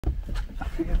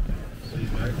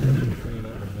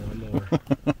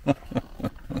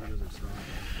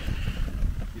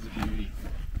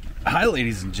Hi,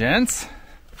 ladies and gents.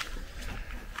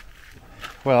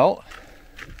 Well,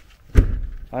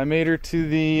 I made her to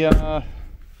the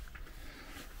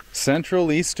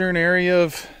central eastern area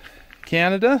of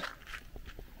Canada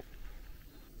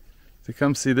to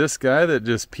come see this guy that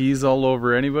just pees all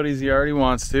over anybody's yard he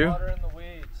wants to. Water in the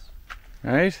weeds.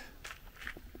 Right?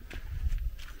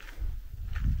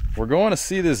 We're going to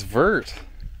see this vert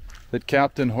that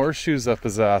Captain Horseshoes up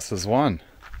his ass has won.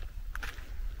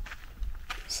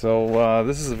 So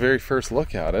this is the very first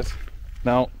look at it.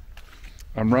 Now,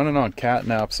 I'm running on cat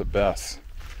naps at best.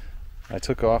 I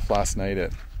took off last night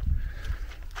at,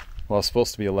 well, it's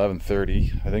supposed to be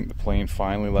 11:30. I think the plane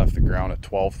finally left the ground at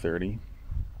 12:30.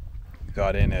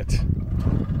 Got in at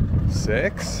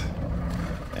 6,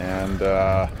 and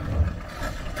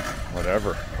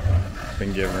whatever.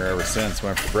 Been giving her ever since.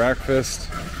 Went for breakfast,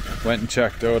 went and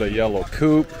checked out a yellow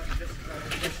coupe,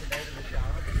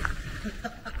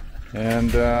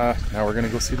 and now we're gonna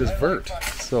go see this vert.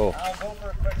 So,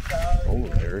 oh,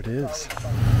 there it is.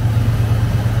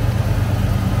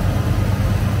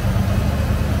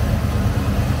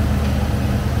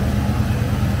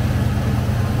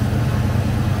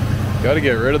 Got to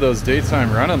get rid of those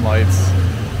daytime running lights.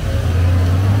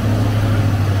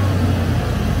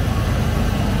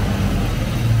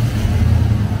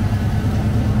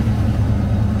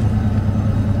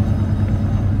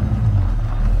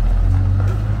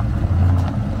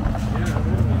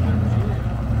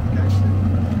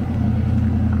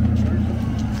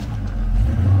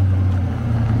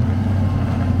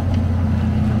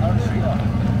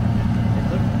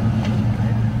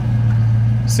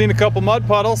 Seen a couple mud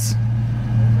puddles.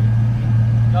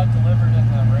 Got delivered in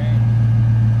the rain.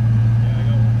 Yeah, I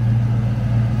got one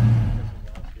picture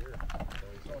last year.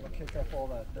 So to kick up all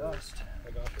that dust.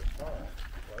 I got this car.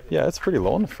 Yeah, it's pretty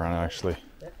low in the front actually.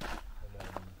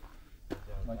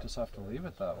 Might just have to leave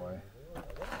it that way.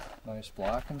 Nice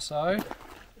black inside.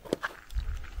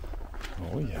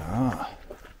 Oh yeah.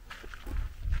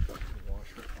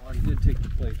 Oh, you did take the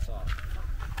plates off.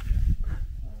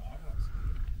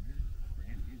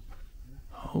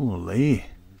 Holy.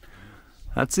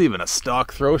 That's even a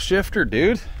stock throw shifter,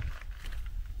 dude.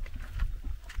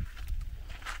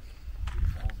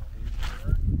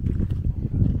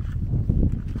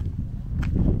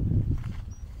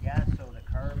 Yeah, so the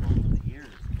carb over the years.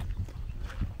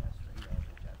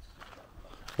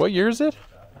 What year is it?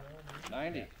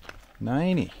 90.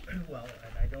 90. Well,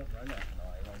 and I don't run that now.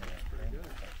 I run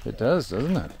that. It does,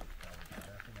 doesn't it?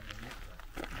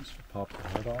 Just pop the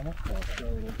hood on it. I'll show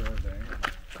a little bit of there.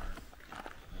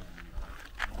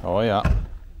 Oh yeah.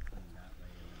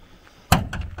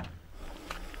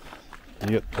 You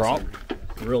get prop.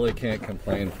 Really can't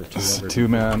complain for 200.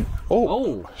 2-man. Oh,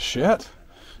 Oh. Shit.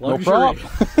 Luxury. No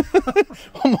prop.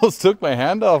 Almost took my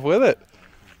hand off with it.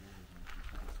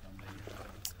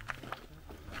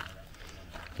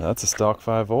 That's a stock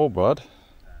 5.0, bud.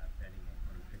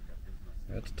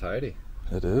 That's tidy.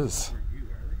 It is.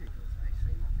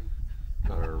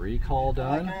 Got a recall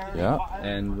done. Yeah.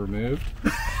 And removed.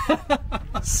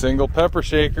 Single pepper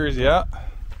shakers, yeah.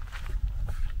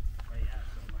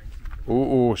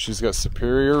 Ooh, she's got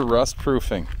superior rust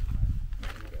proofing.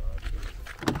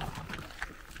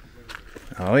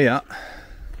 Oh yeah.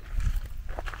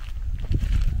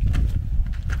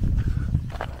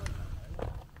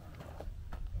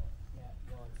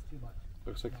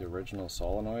 Looks like the original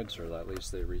solenoids, or at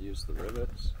least they reused the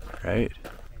rivets. Right.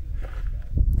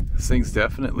 This thing's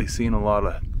definitely seen a lot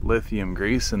of lithium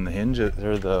grease in the hinges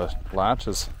or the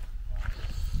latches.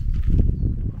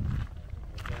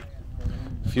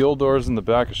 Fuel doors in the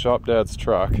back of Shop Dad's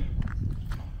truck.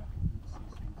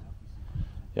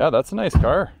 Yeah, that's a nice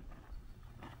car.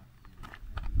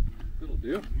 It'll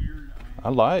do. I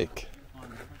like.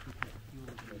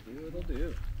 It'll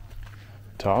do.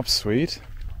 Top sweet.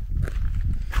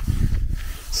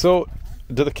 So,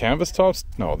 do the canvas tops?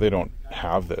 No, they don't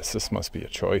have this. This must be a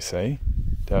choice, eh?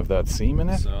 To have that seam in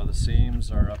it? So the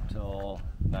seams are up till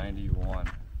 91.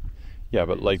 Yeah,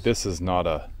 but like this is not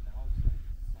a...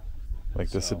 Like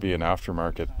this would be an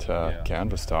aftermarket Yeah.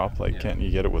 canvas top. Like, Yeah. can't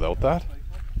you get it without that?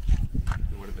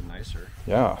 It would have been nicer.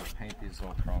 Yeah. Paint these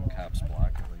little chrome caps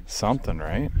black at least. Something,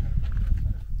 right?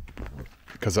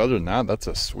 Because other than that, that's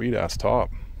a sweet ass top.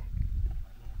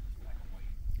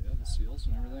 Yeah, the seals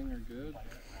and everything are good.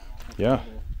 Yeah.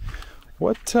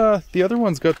 What, the other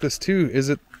one's got this too. Is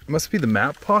it, must be the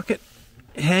map pocket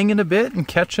hanging a bit and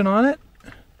catching on it?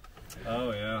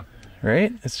 Oh, yeah.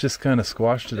 Right? It's just kind of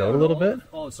squashed it out a little bit.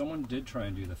 Oh, someone did try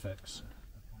and do the fix.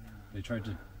 They tried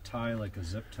to tie like a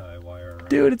zip tie wire.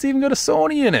 Dude, it's even got a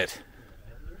Sony in it.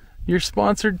 Your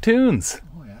sponsored tunes.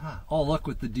 Oh yeah. Oh look,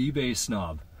 with the D bass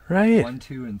knob. Right. 1,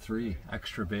 2, and 3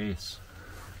 extra bass.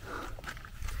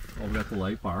 Oh, we got the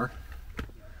light bar.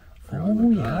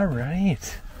 Oh yeah,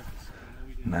 right.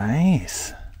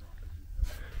 Nice.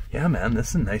 Yeah, man, this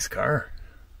is a nice car.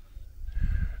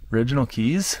 Original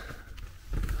keys.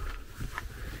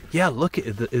 Yeah, look at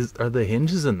are the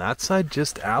hinges on that side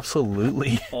just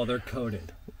absolutely? Oh, they're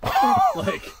coated.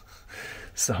 Like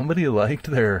somebody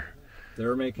liked their.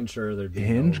 They're making sure they're doing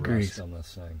hinge no grease rust on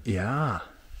this thing. Yeah.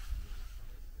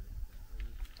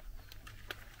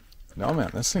 No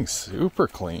man, this thing's super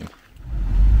clean.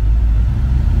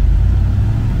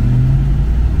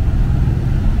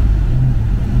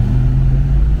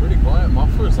 Pretty quiet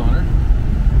mufflers on her.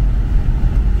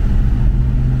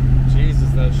 Jesus,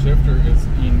 that shifter is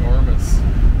enormous.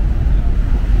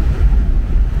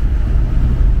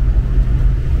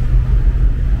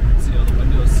 See how the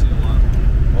windows seal up.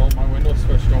 Oh, my window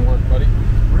switch don't work, buddy.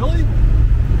 Really?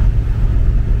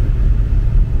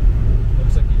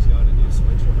 Looks like he's got a new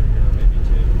switch over here, maybe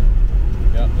two.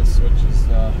 Yeah, this switch is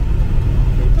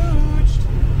booched.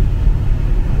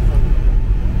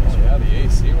 Oh yeah, the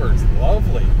AC works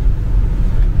lovely.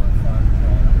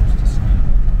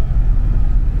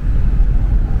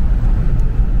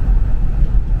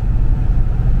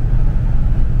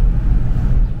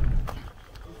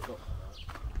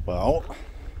 Well,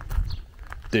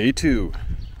 day 2.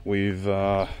 We've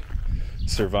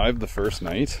survived the first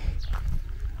night.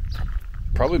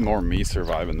 Probably more me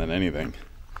surviving than anything.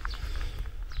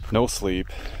 No sleep.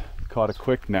 Caught a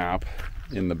quick nap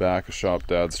in the back of Shop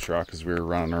Dad's truck as we were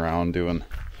running around doing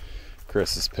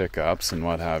Chris's pickups and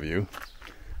what have you.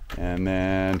 And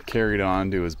then carried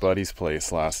on to his buddy's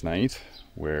place last night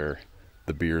where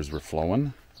the beers were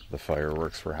flowing, the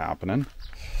fireworks were happening.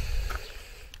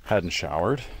 Hadn't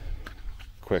showered.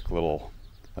 Quick little,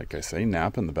 like I say,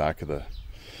 nap in the back of the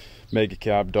Mega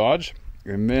Cab Dodge.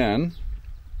 And then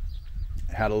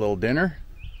had a little dinner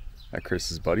at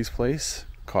Chris's buddy's place.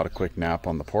 Caught a quick nap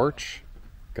on the porch.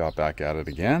 Got back at it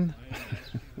again.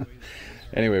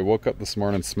 Anyway, woke up this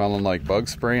morning smelling like bug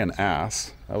spray and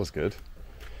ass. That was good.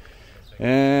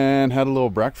 And had a little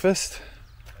breakfast.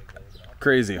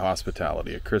 Crazy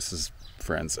hospitality at Chris's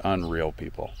friends. Unreal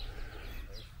people.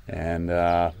 And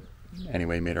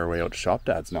anyway, made our way out to Shop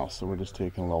Dad's now. So we're just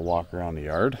taking a little walk around the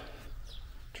yard.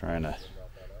 Trying to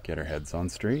get our heads on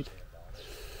straight.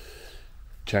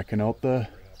 Checking out the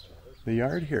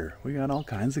yard here. We got all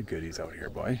kinds of goodies out here,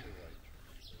 boy.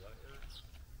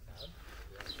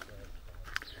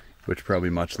 Which probably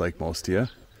much like most of you,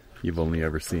 you've only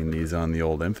ever seen these on the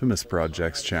old Infamous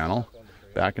Projects channel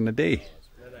back in the day.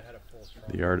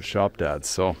 The yard at Shop Dad's.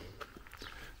 So,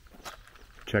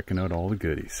 checking out all the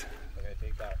goodies.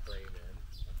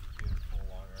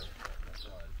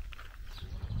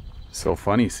 So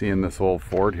funny seeing this old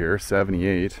Ford here,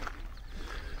 78.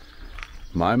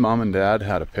 My mom and dad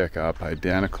had a pickup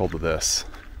identical to this.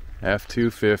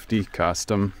 F-250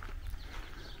 custom.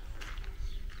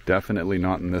 Definitely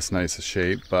not in this nice a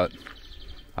shape, but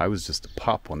I was just a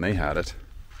pup when they had it.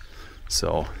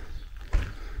 So,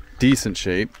 decent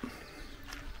shape.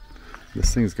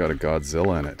 This thing's got a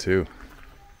Godzilla in it too.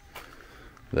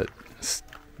 That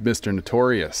Mr.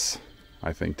 Notorious,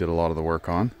 I think, did a lot of the work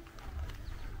on.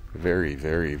 Very,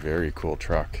 very, very cool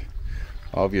truck.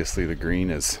 Obviously the green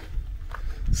is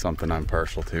something I'm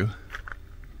partial to.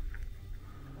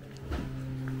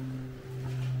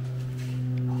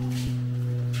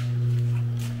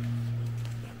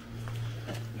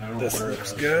 This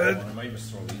looks good.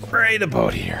 Right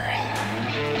about here.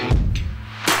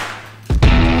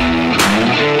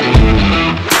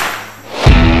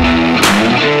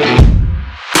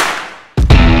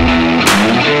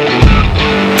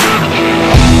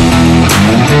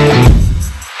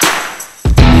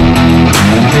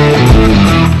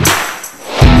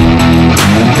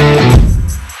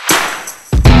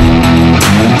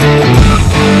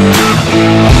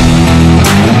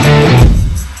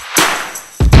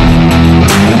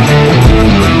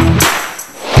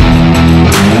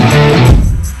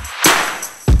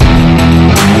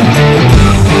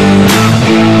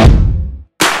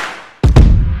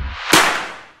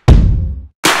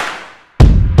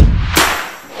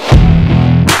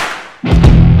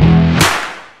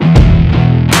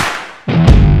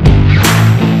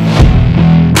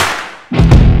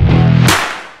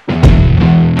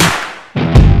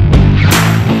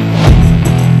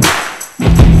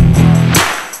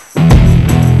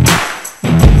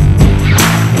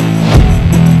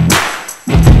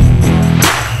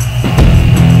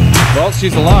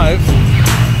 She's alive.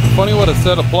 Funny what a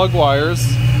set of plug wires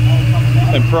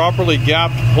and properly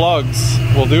gapped plugs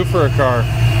will do for a car.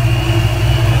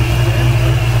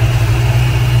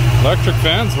 Electric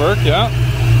fans work, yeah.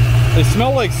 They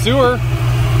smell like sewer.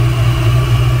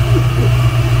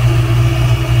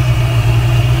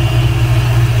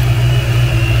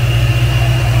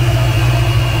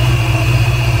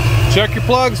 Check your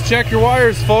plugs, check your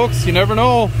wires, folks. You never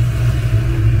know.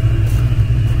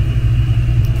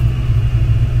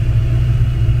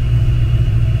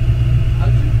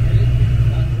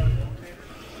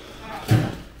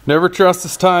 Never trust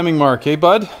this timing mark, eh,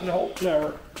 bud? No,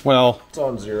 never. Well, It's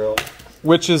on 0.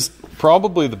 which is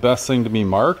probably the best thing to be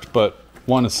marked, but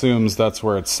one assumes that's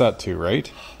where it's set to,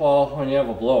 right? Well, when you have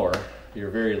a blower, you're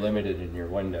very limited in your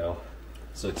window.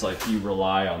 So it's like you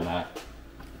rely on that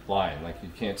line. Like you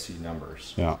can't see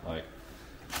numbers. Yeah. Like,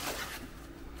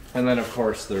 and then of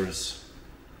course there's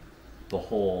the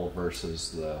hole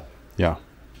versus the line.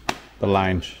 The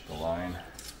line.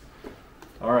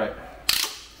 All right.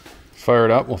 Fire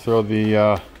it up. We'll throw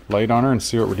the light on her and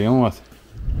see what we're dealing with.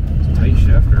 It's a tight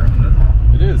shifter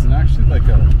on It is, and actually like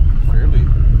a fairly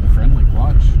friendly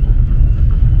clutch.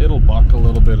 It'll buck a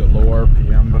little bit at low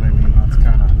RPM, but I mean that's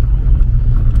kind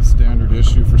of standard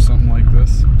issue for something like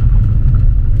this.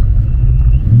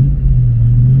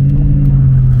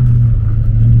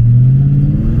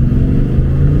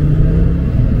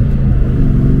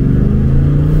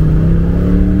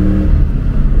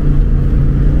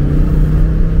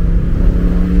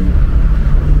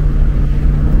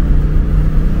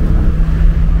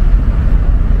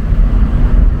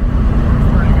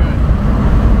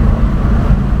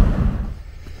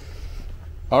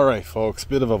 All right, folks,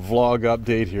 bit of a vlog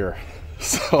update here.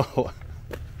 So,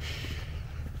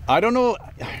 I don't know,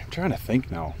 I'm trying to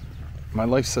think now. My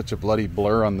life's such a bloody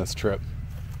blur on this trip.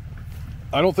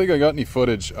 I don't think I got any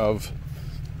footage of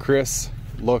Chris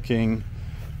looking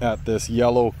at this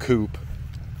yellow coupe,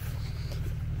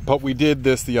 but we did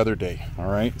this the other day, all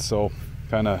right? So,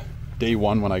 kind of day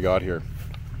one when I got here.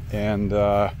 And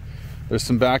there's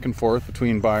some back and forth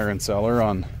between buyer and seller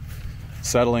on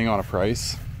settling on a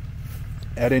price.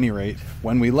 At any rate,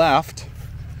 when we left,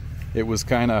 it was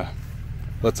kind of,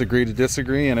 let's agree to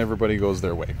disagree and everybody goes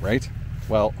their way, right?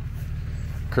 Well,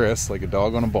 Chris, like a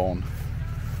dog on a bone,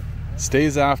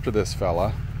 stays after this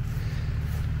fella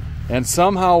and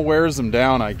somehow wears him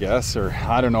down, I guess, or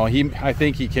I don't know. I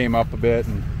think he came up a bit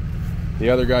and the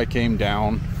other guy came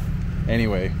down.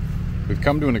 Anyway, we've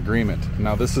come to an agreement.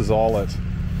 Now this is all at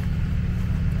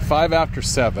 5 after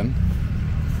 7.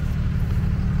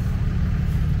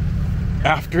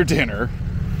 After dinner,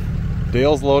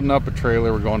 Dale's loading up a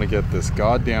trailer. We're going to get this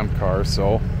goddamn car,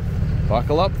 so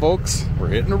buckle up, folks. We're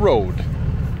hitting the road.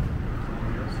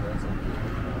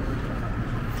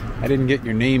 I didn't get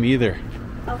your name either.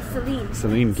 Oh, Celine.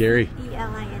 Celine Gary.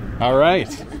 E-L-I-N. All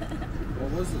right.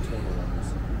 What was the total on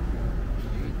this?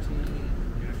 18.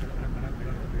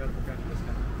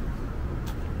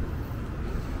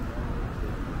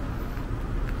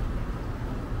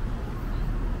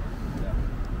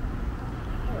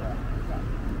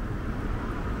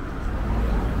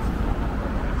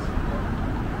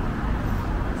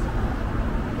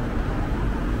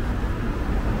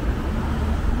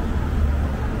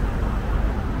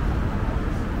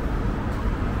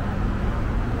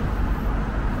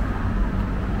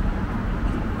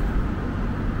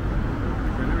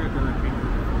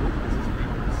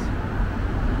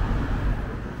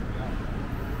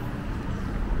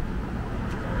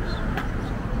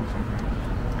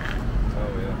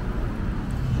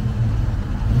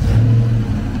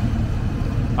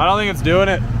 I don't think it's doing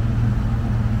it.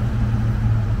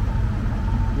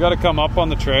 You got to come up on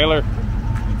the trailer.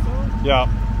 Yeah.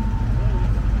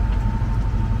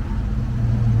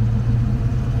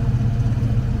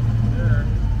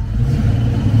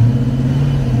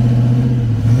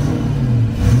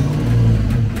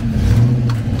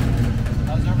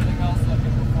 How's everything else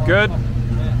looking before? Good.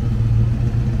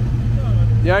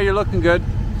 Yeah, you're looking good.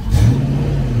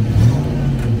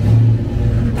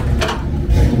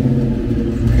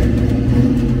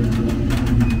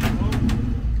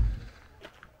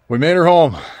 We made her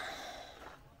home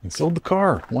and sold the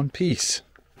car, one piece.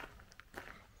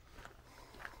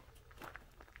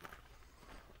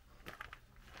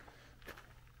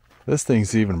 This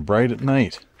thing's even bright at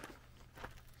night.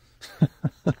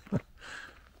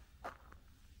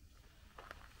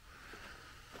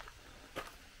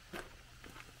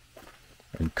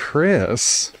 And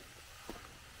Chris,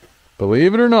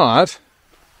 believe it or not,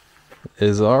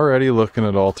 is already looking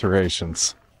at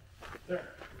alterations.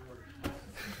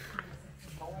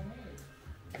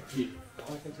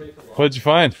 Take a look. What'd you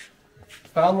find?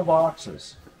 Found the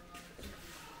boxes.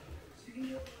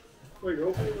 Wait, you're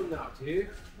opening them now, too?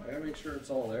 I gotta make sure it's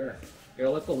all there. You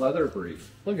gotta let the leather breathe.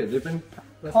 Look at it, they've been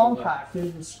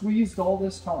compacted and squeezed all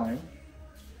this time.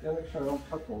 You gotta make sure I don't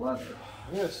cut the leather.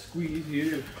 I'm gonna squeeze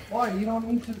you. Why? You don't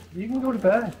need to. You can go to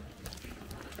bed.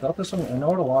 Got this one. I know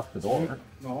how to lock the door.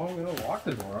 No, I'm gonna lock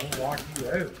the door. I'm gonna lock you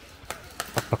out.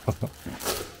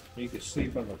 You can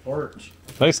sleep on the porch.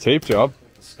 Nice tape job.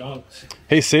 The skunks.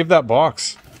 Hey, save that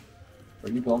box. Are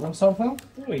you building something?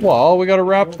 Well, we gotta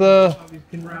wrap the You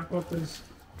can wrap up his.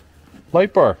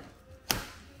 light bar.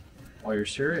 Oh, you're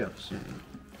serious?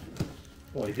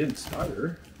 Well, he didn't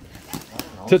stutter.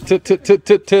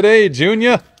 Today,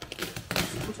 Junior.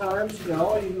 Sometimes, you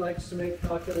know, he likes to make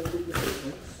calculated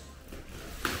decisions.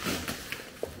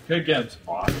 Could get him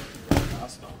spot.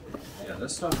 That's not. Yeah,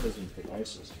 this stuff isn't the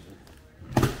nicest.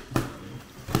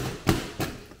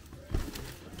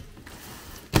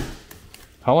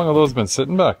 How long have those been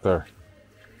sitting back there?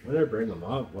 When did I bring them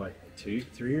up? What, 2,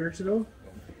 3 years ago?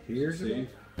 2 years ago?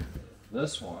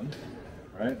 This one,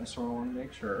 right? This one I want to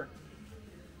make sure.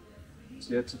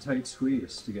 See, it's a tight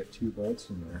squeeze to get 2 bolts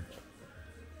in there.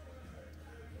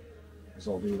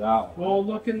 So I'll do that one. Well,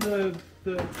 look in the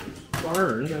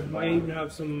barn. That might even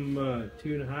have some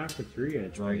 2.5 or 3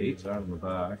 inch Drag weight. these out of the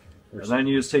back. And then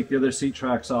you just take the other seat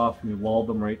tracks off and you weld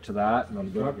them right to that, and I'm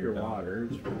good. Drop You're your done. water.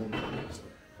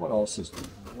 What else is the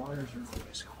wires are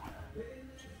always going?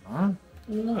 Huh?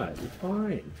 What? You're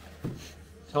fine.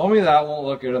 Tell me that won't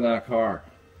look good in that car.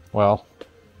 Well,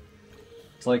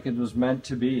 It's like it was meant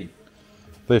to be.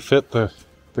 they fit the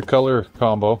color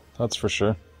combo, that's for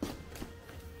sure.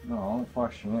 No, the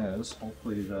question is,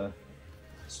 hopefully the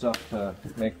stuff to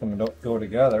make them go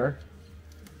together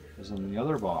is in the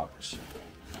other box.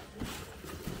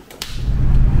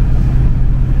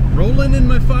 Rolling in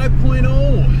my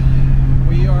 5.0.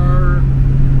 We are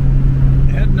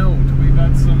heading out. We've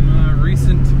had some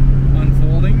recent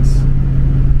unfoldings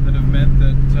that have meant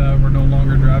that we're no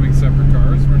longer driving separate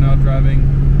cars. We're now driving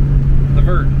the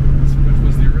Vert, which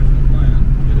was the original plan.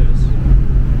 It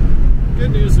is.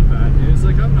 Good news and bad news.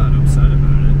 Like, I'm not upset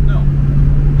about it. No,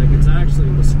 Like, it's actually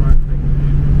the smart thing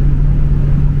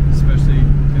to especially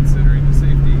considering the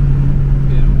safety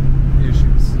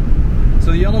issues.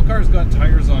 So the yellow car's got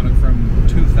tires on it from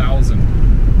 2000,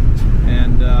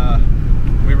 and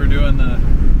we were doing the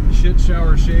shit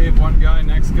shower shave, one guy,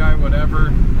 next guy, whatever,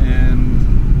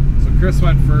 and so Chris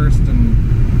went first,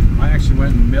 and I actually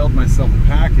went and mailed myself a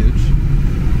package,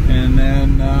 and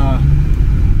then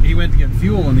he went to get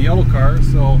fuel in the yellow car,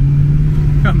 so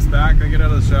comes back, I get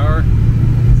out of the shower,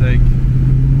 he's like,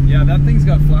 yeah, that thing's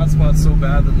got flat spots so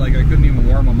bad that like I couldn't even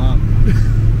warm them up.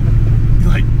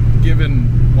 Like given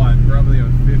what, probably a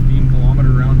 15-kilometer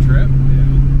round trip.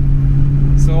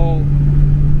 Yeah. So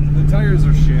the tires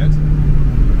are shit.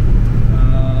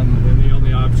 And then the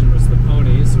only option was the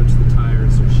ponies, which the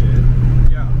tires are shit.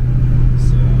 Yeah.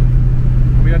 So,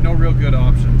 We had no real good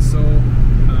options. So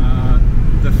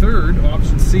the third,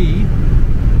 option C,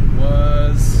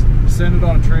 was send it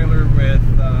on a trailer with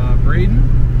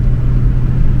Braden.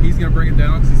 He's going to bring it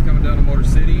down because he's coming down to Motor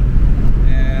City,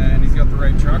 and he's got the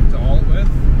right truck to haul it with.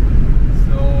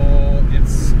 So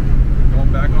it's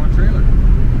going back on a trailer.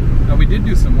 Now we did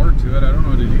do some work to it. I don't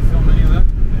know, did you film any of that?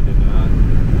 I did not.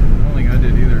 I don't think I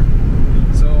did either.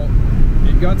 So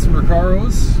it got some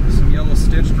Recaros, some yellow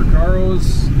stitched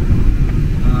Recaros,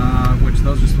 which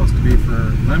those are supposed to be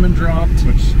for lemon drops,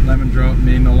 which lemon drop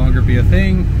may no longer be a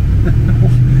thing.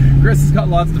 Chris has got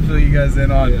lots to fill you guys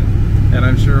in on, and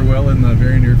I'm sure will in the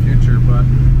very near future. But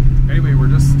anyway, we're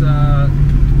just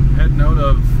heading out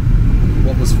of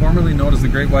what was formerly known as the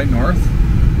Great White North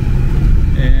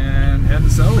and heading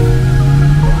south.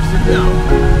 Motor City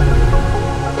now.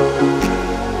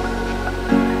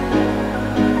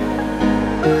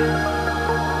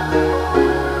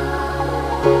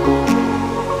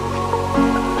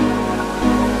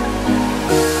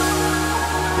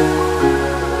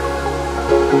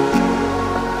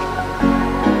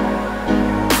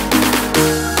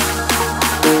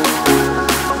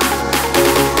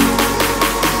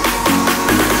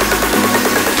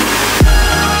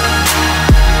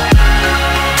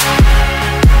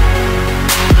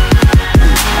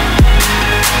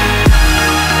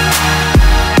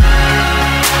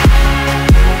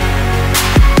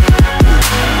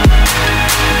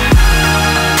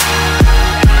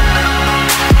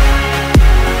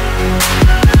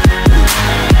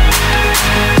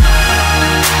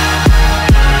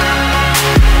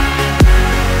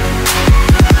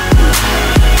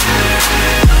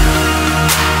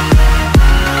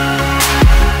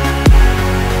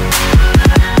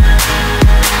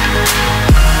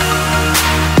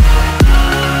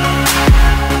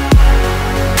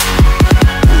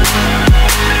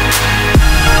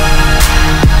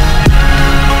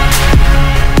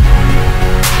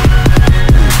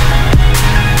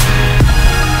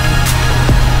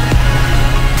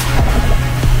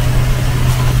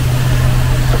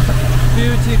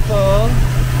 beautiful.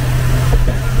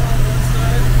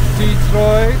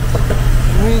 Detroit,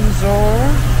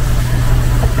 Windsor.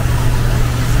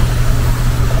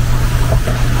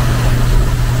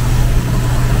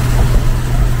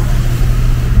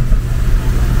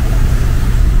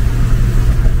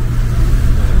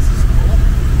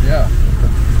 Yeah.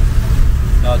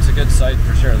 No, it's a good site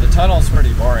for sure. The tunnel's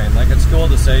pretty boring. Like, it's cool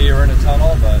to say you were in a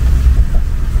tunnel, but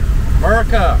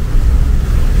America!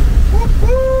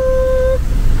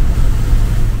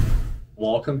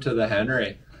 Welcome to the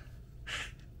Henry.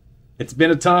 It's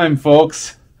been a time,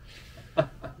 folks.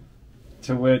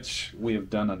 To which we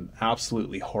have done an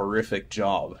absolutely horrific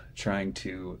job trying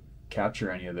to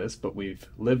capture any of this, but we've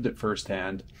lived it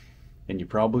firsthand, and you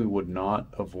probably would not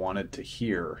have wanted to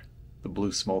hear the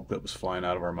blue smoke that was flying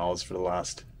out of our mouths for the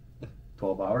last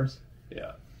 12 hours.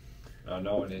 Yeah.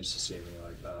 No one needs to see me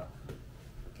like that.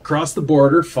 Across the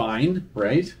border, fine,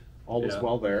 right? All was Yeah.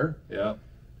 well there. Yeah.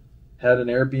 Had an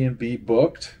Airbnb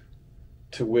booked,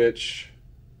 to which,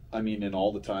 I mean, in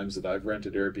all the times that I've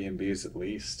rented Airbnbs, at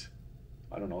least,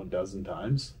 I don't know, a dozen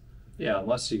times. Yeah,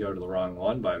 unless you go to the wrong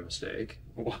one by mistake.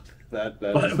 That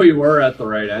But we were at the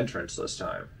right entrance this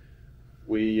time.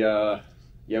 we got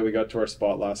to our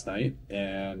spot last night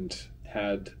and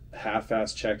had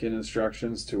half-assed check-in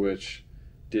instructions, to which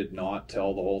did not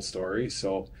tell the whole story.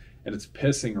 So, and it's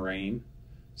pissing rain,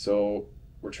 so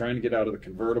we're trying to get out of the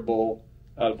convertible,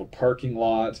 out of a parking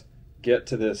lot, get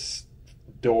to this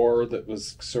door that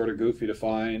was sort of goofy to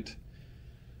find,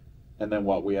 and then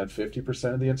we had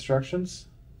 50% of the instructions.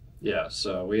 Yeah,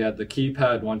 so we had the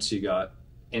keypad once you got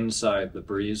inside the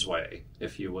breezeway,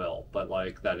 if you will. But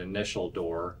like that initial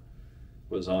door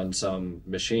was on some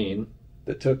machine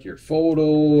that took your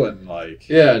photo and like...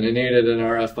 Yeah, and it needed an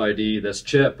RFID, this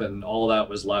chip, and all that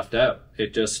was left out.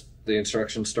 It just, the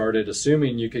instructions started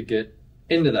assuming you could get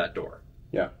into that door.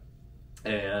 Yeah.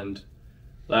 And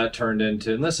that turned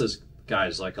into, and this is,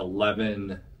 guys, like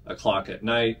 11 o'clock at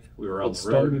night. We were on the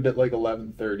road. It started at like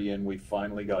 11:30 and we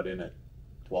finally got in at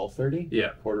 12:30?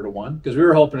 Yeah. Quarter to 1? Because we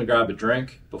were hoping to grab a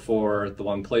drink before the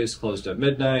one place closed at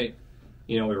midnight.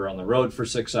 You know, we were on the road for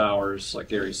 6 hours. Like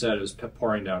Gary said, it was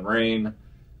pouring down rain.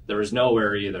 There was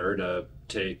nowhere either to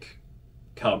take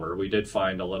cover. We did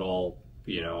find a little,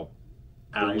 you know,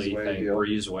 alley thing,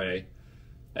 breezeway.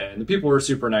 And the people were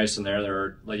super nice in there. They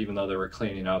were, like, even though they were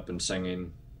cleaning up and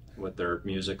singing with their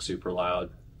music super loud,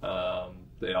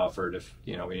 they offered if,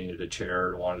 you know, we needed a chair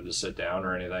or wanted to sit down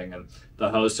or anything. And the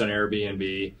host on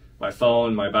Airbnb, my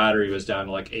phone, my battery was down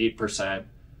to like 8%.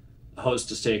 The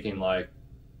host is taking like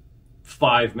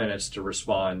 5 minutes to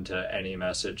respond to any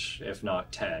message, if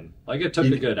not 10. Like, it took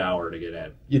a good hour to get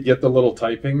in. You get the little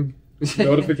typing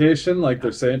notification, like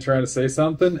they're trying to say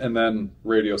something, and then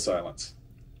radio silence.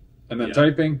 And then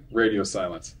typing, radio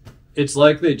silence. It's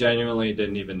like they genuinely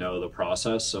didn't even know the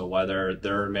process. So whether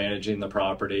they're managing the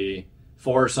property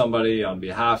for somebody, on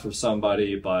behalf of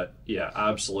somebody, but yeah,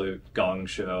 absolute gong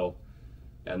show.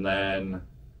 And then...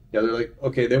 Yeah, they're like,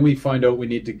 okay, then we find out we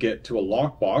need to get to a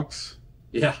lockbox.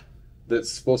 Yeah.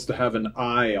 That's supposed to have an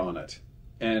I on it.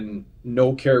 And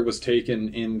no care was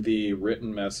taken in the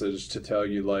written message to tell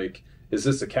you, like, is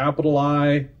this a capital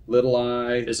I, little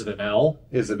I? Is it an L?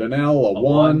 Is it an L, a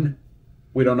 1?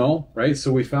 We don't know, right?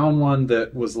 So we found one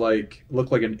that was like,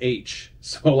 looked like an H.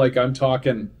 So like, I'm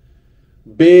talking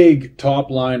big top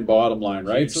line, bottom line,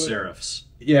 right? Huge serifs.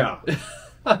 Yeah.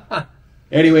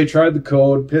 Anyway, tried the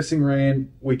code, pissing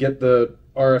rain. We get the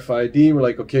RFID. We're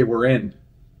like, okay, we're in.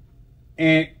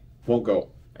 Won't go.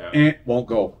 Yeah. Won't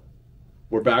go.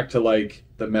 We're back to like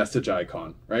the message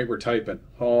icon, right? We're typing.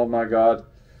 Oh my God.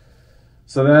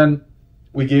 So then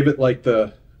we gave it like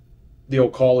the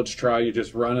old college try. You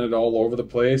just run it all over the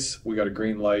place. We got a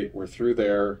green light. We're through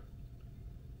there.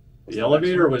 The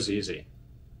elevator was easy.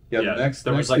 Yeah,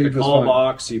 there was like a call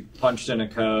box. You punched in a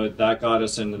code. That got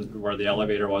us in where the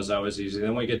elevator was. That was easy.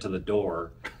 Then we get to the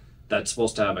door. That's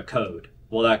supposed to have a code.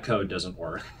 Well, that code doesn't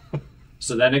work.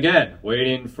 So then again,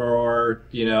 waiting for,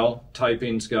 you know,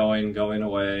 typing's going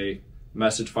away.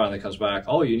 Message finally comes back.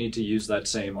 Oh, you need to use that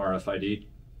same RFID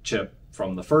chip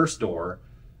from the first door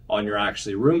on your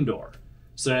actually room door.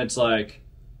 So then it's like,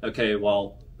 okay,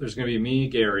 well, there's going to be me,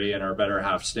 Gary, and our better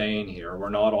half staying here. We're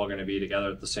not all going to be together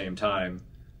at the same time.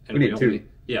 And we need two.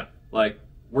 Yeah, like,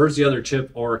 where's the other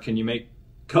chip, or can you make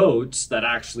codes that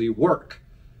actually work?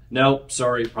 No,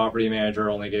 sorry, property manager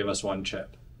only gave us one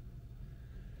chip.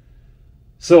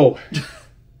 So,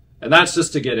 and that's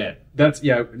just to get in. That's,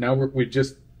 yeah, now we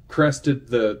just crested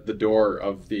the door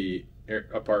of the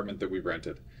apartment that we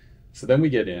rented. So then we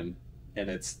get in,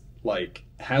 and it's like,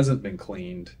 hasn't been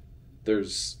cleaned.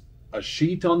 There's a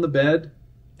sheet on the bed,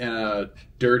 and a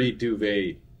dirty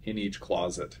duvet in each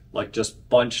closet. Like just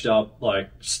bunched up, like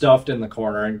stuffed in the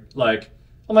corner, and like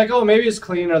I'm like, oh, maybe it's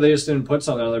clean or they just didn't put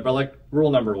something on there. But like rule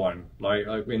number one, like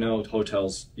we know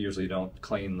hotels usually don't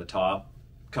clean the top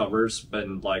covers,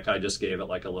 and like I just gave it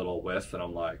like a little whiff, and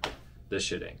I'm like, this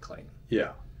shit ain't clean.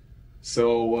 Yeah.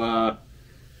 So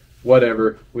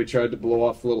whatever. We tried to blow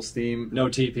off a little steam. No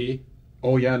TP.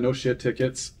 Oh yeah, no shit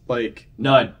tickets. Like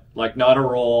None. Like not a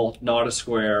roll, not a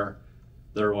square.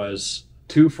 There was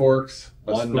 2 forks,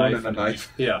 a one spoon, knife, and a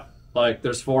knife. Yeah. Like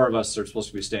there's 4 of us that are supposed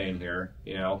to be staying here,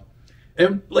 you know.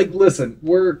 And like, listen,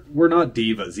 we're not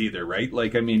divas either, right?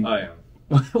 Like, I mean, I am.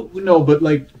 no, but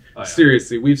like,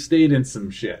 seriously, we've stayed in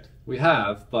some shit. We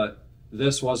have, but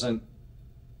this wasn't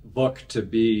booked to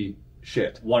be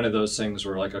Shit. one of those things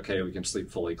where like, okay, we can sleep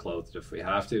fully clothed if we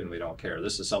have to, and we don't care.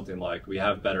 This is something like we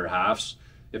have better halves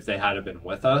if they had been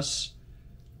with us.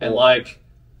 And like,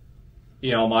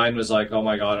 you know, mine was like, oh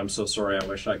my God, I'm so sorry. I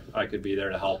wish I could be there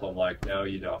to help. I'm like, no,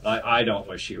 you don't. I don't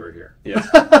wish you were here.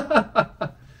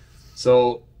 Yeah.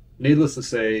 So, needless to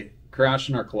say, crash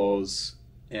in our clothes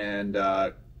and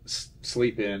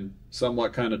sleep in,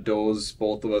 somewhat kind of doze,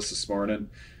 both of us this morning.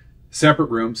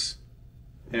 Separate rooms.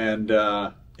 And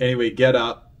anyway, get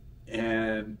up,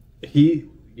 and you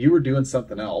were doing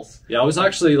something else. Yeah, I was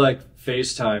actually like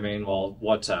FaceTiming, well,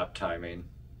 WhatsApp timing.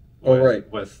 Oh, right.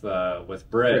 With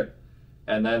Britt.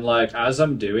 And then like as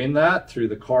I'm doing that, through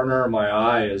the corner of my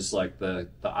eye is like the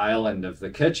island of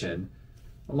the kitchen.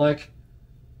 I'm like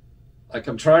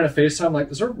I'm trying to FaceTime,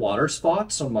 like, is there water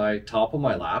spots on my top of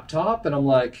my laptop? And I'm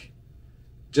like,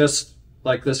 just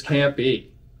like, this can't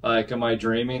be. Like, am I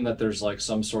dreaming that there's like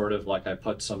some sort of, like I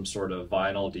put some sort of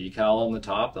vinyl decal on the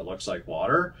top that looks like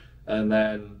water? And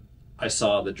then I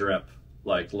saw the drip,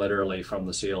 like literally from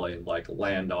the ceiling, like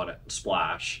land on it and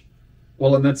splash.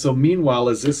 Well, and then so meanwhile,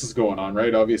 as this is going on,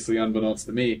 right, obviously unbeknownst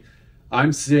to me,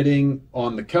 I'm sitting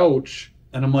on the couch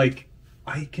and I'm like,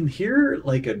 I can hear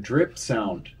like a drip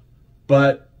sound,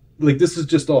 but like this is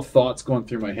just all thoughts going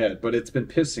through my head, but it's been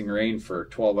pissing rain for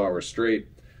 12 hours straight.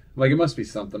 I'm like, it must be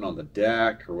something on the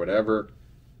deck or whatever.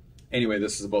 Anyway,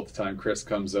 this is about the time Chris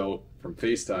comes out from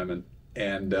FaceTime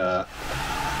and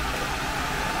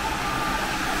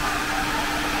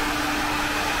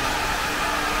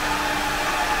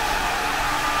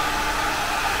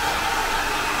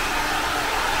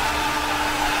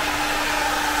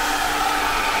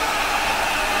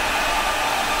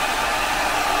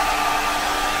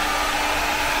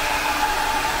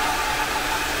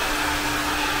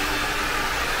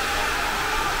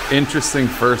interesting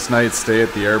first night stay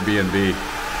at the Airbnb.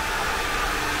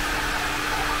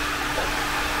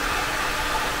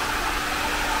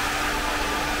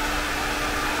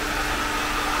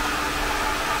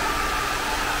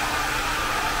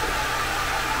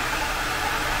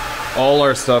 All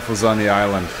our stuff was on the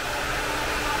island.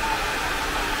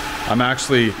 I'm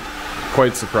actually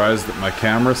quite surprised that my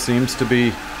camera seems to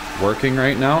be working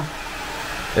right now.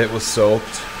 It was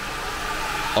soaked.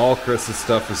 All Chris's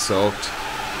stuff is soaked.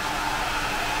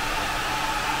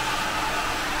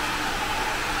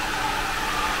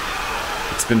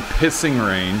 It's been pissing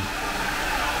rain,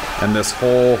 and this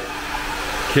whole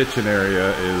kitchen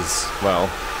area is, well,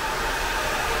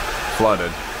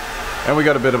 flooded. And we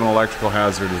got a bit of an electrical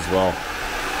hazard as well.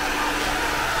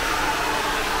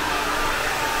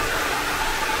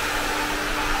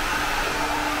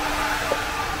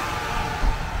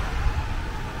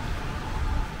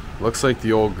 Looks like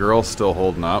the old girl's still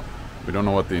holding up. We don't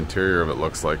know what the interior of it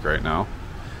looks like right now.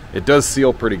 It does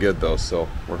seal pretty good though, so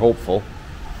we're hopeful.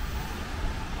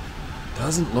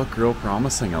 Doesn't look real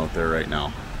promising out there right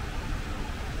now.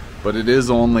 But it is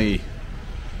only,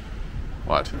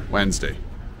 what, Wednesday.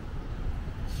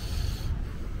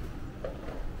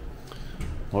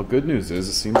 Well, good news is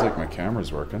it seems like my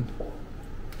camera's working.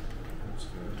 That's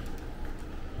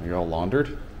good. Are you all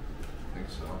laundered? I think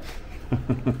so.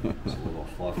 It's a little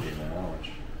fluffy now,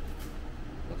 which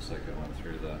looks like it went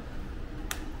through the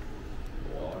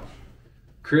wash.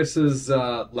 Chris's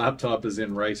laptop is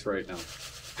in rice right now.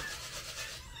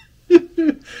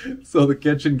 So the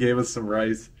kitchen gave us some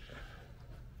rice.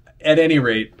 At any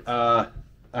rate,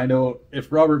 I know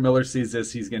if Robert Miller sees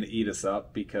this, he's going to eat us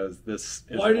up because this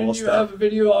is Why didn't you have a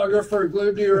videographer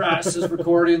glued to your asses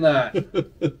recording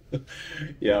that?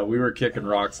 Yeah, we were kicking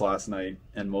rocks last night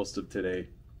and most of today.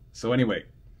 So anyway,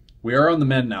 we are on the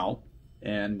mend now,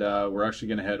 and we're actually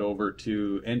going to head over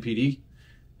to NPD,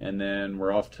 and then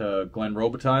we're off to Glen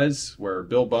Robitaille's, where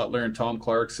Bill Butler and Tom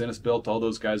Clark, Sinus Built, all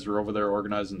those guys are over there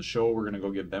organizing the show. We're going to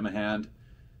go give them a hand.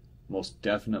 Most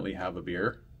definitely have a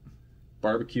beer.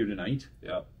 Barbecue tonight.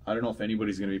 Yeah. I don't know if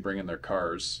anybody's going to be bringing their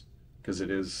cars because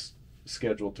it is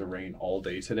scheduled to rain all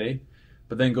day today,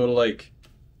 but then go to like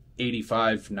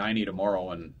 85, 90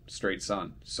 tomorrow and straight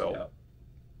sun. So Yeah.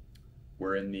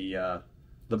 we're in the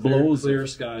blows. Clear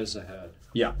skies ahead.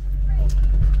 Yeah.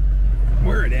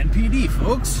 We're at NPD,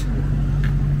 folks.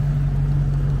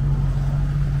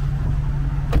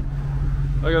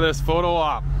 Look at this photo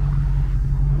op.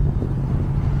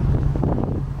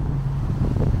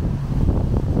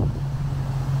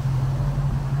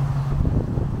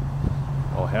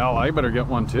 Oh hell, I better get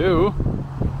one too.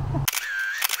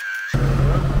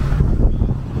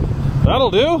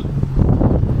 That'll do.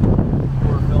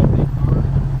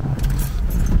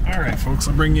 All right, folks,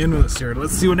 I'll bring you in with us here.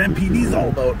 Let's see what NPD's all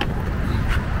about.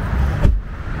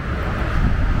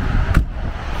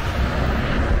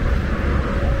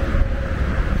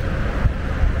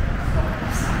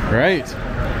 Right.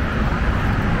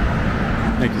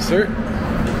 Thank you, sir.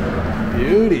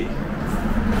 Beauty.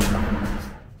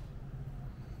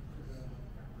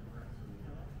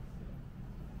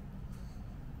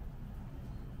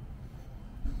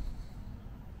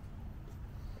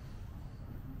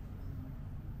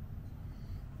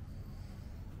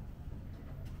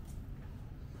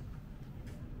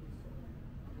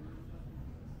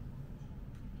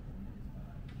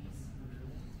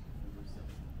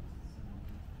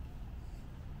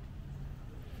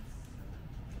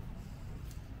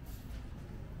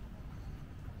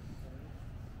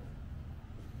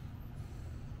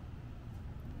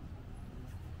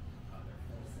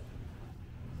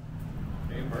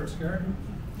 Any parts, Garrett?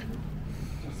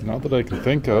 Not that I can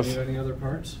think of. Any other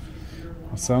parts?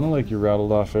 It sounded like you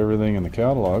rattled off everything in the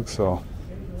catalog, so.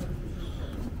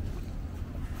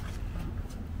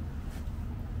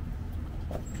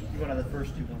 One of the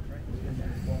first two ones, right?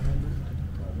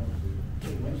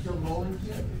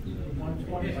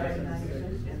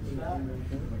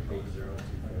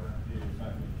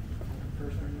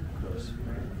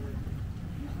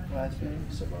 Last name?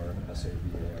 Savar,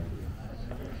 S-A-V-A-R.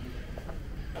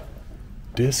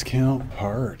 Discount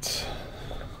parts.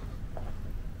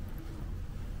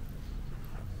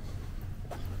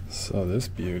 So this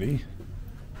beauty.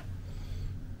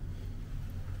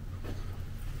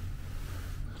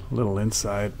 Little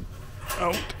inside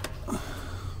out.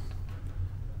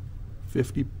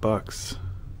 50 bucks.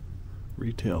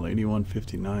 Retail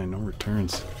 $81.59, no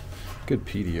returns. Good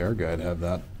PDR guy'd have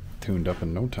that tuned up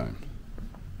in no time.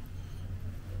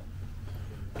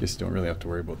 Guess you don't really have to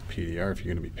worry about the PDR if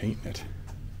you're going to be painting it.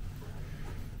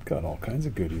 Got all kinds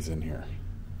of goodies in here.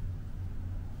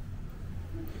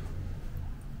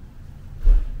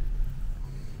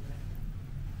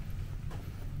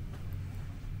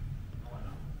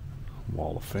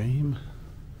 Wall of Fame.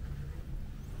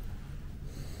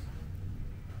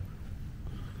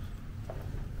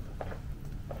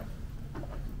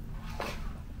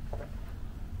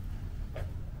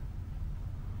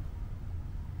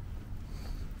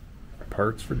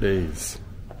 Parts for days.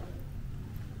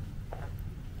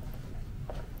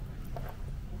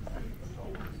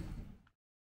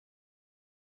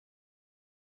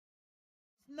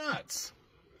 Nuts.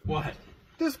 What?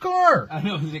 This car. I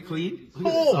know, is it clean? Look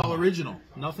at this, it's all original.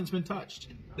 Nothing's been touched.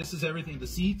 This is everything. The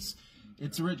seats,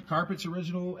 it's original. Carpet's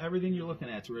original. Everything you're looking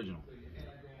at's original.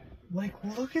 Like,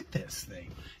 look at this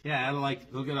thing. Yeah, I like,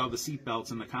 look at all the seat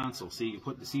belts in the console. See, you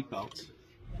put the seat belts.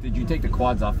 Did you take the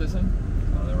quads off this thing?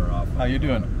 Oh, they were off. How you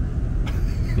doing?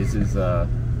 This is a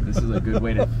good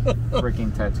way to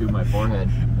freaking tattoo my forehead.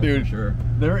 That's Dude, for sure.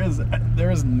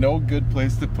 There is no good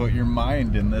place to put your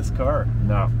mind in this car.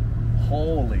 No.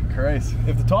 Holy Christ.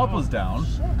 If the top was down.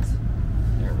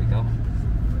 There we go.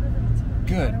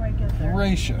 Good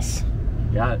gracious.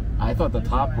 Yeah, I thought the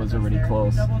top was already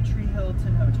close. Doubletree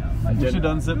Hilton Hotel. We should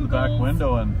unzip the back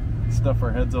window and stuff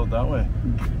our heads out that way.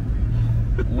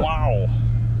 Wow.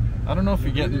 I don't know if you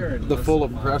get the full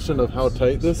impression of how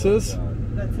tight this is.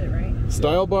 That's it, right?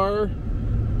 Style bar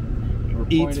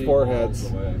eats foreheads.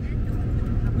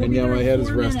 And yeah, my head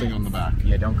is resting on the back.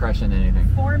 Yeah, don't crash into anything.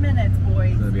 4 minutes,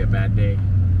 boys. It's gonna be a bad day.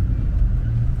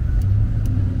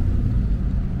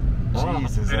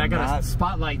 Jesus, and I got a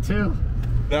spotlight too.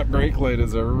 That brake light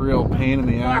is a real pain in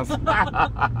the ass. All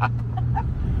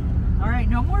right,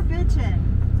 no more bitching.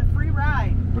 It's a free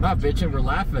ride. We're not bitching, we're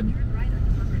laughing.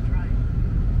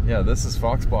 Yeah, this is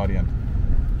Foxbodying.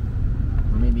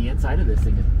 I mean, the inside of this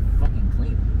thing is fucking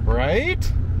clean.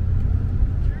 Right?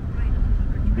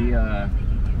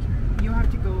 You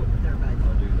have to go there, bud.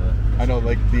 I'll do that. I know,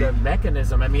 like The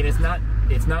mechanism, I mean, it's not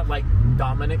like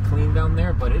dominant clean down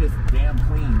there, but it is damn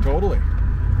clean. Totally.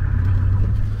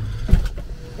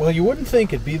 Well, you wouldn't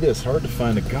think it'd be this hard to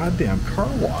find a goddamn car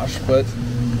wash, but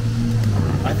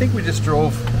I think we just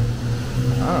drove,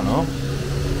 I don't know,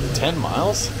 10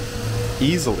 miles?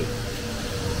 Easily.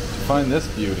 To find this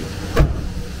beauty.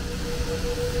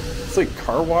 It's like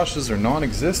car washes are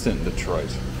non-existent in Detroit.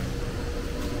 Okay,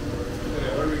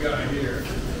 what do we got here?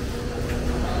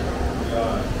 We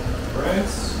got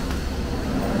rinse,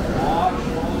 wash,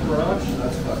 long brush.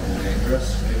 That's fucking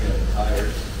dangerous. Maybe I'm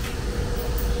tired.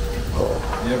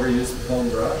 You ever use the foam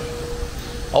brush?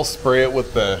 I'll spray it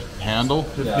with the handle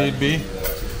if need be.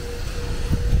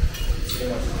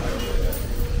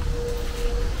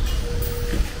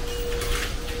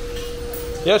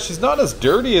 Yeah, she's not as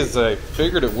dirty as I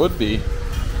figured it would be.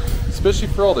 Especially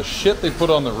for all the shit they put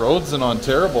on the roads in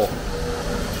Ontario.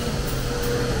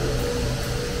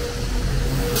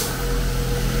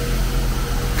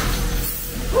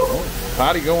 Oh,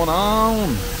 party going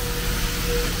on.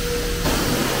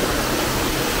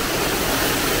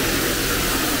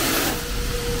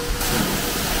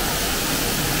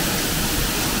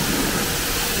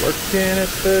 Working at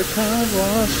the car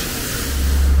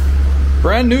wash.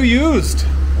 Brand new used.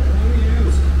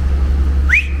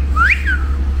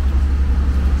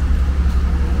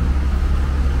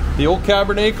 The old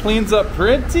Cabernet cleans up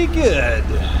pretty good.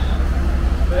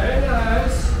 Very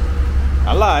nice.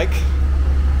 I like.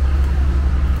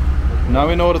 Now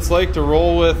we know what it's like to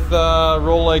roll with,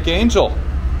 roll like Angel.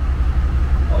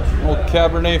 Old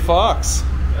Cabernet Fox.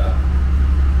 Yeah.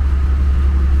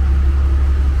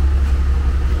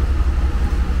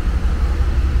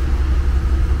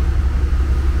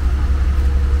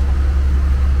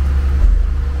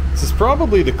 This is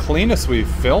probably the cleanest we've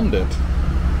filmed it.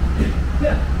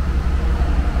 Yeah.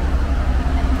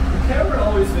 The camera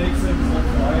always makes things look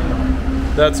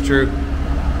fine. That's true.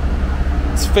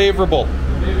 It's favorable.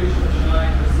 Maybe we should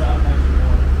shine this that much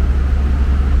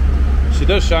more. She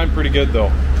does shine pretty good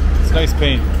though. It's nice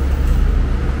paint.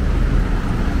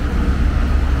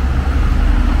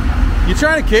 You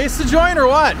trying to case the joint or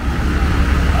what?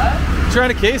 What? You trying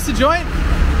to case the joint?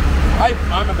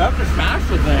 I'm about to smash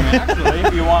the thing, actually,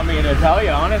 if you want me to tell you,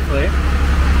 honestly.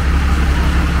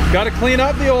 Gotta clean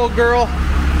up the old girl.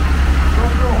 Go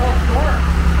through a whole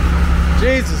store.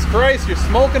 Jesus Christ, you're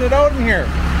smoking it out in here.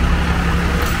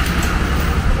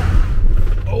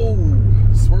 Oh,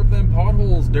 swerve them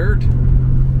potholes, dirt. It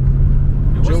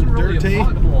wasn't really a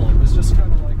pothole, it was just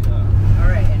kind of like a...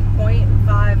 Alright, in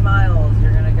 0.5 miles,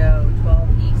 you're gonna go 12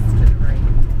 east to the right.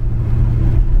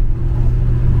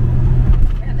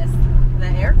 Man, the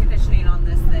air conditioning on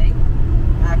this thing,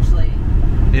 actually...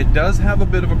 It does have a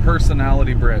bit of a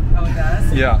personality, Britt. Oh, it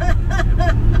does? Yeah.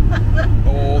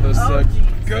 Oh, this is a geez.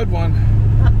 good one.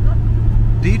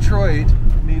 Detroit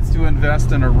needs to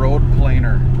invest in a road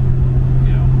planer.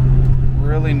 Yeah.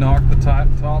 Really knock the top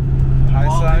high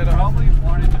side They off. probably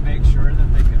wanted to make sure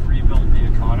that they could rebuild the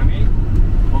economy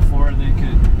before they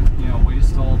could, you know,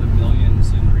 waste all the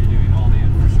millions in redoing all the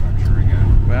infrastructure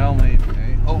again. Well, maybe.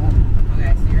 Oh,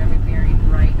 Okay, so you're gonna be bearing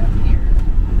right up here.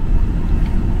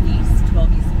 East,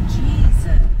 12 east.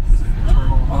 Jesus!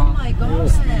 Oh my God!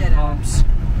 Speed bumps.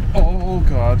 oh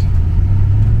God.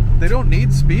 They don't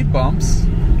need speed bumps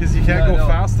because you can't Yeah, go no.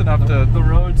 fast enough to. The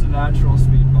road's a natural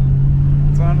speed bump.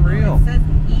 It's unreal. It says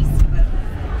east, but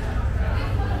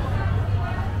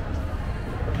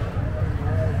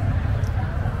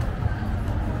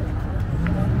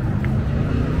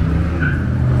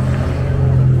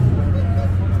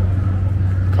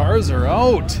Cars are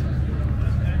out.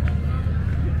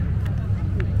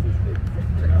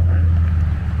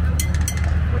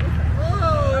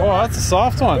 Oh, that's a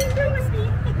soft one.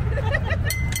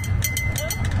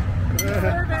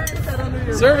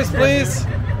 Service, please.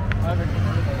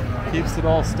 Keeps it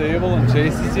all stable and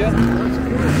chases you.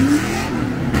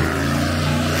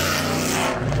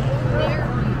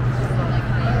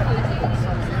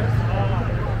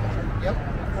 Yep,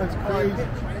 that's crazy.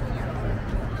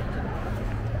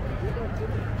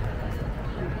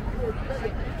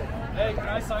 Hey, can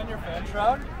I sign your fan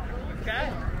shroud?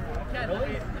 Okay.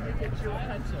 Really? Let me get you a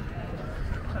pencil.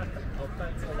 I'll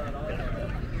pencil that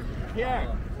on.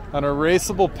 Yeah, An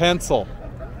erasable pencil.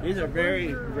 these are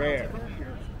very rare.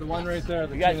 The one right there,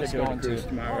 the You guys Tina's are doing going a cruise to.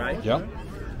 tomorrow, right? Yep.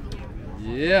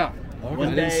 Yeah.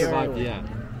 One day early.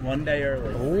 One day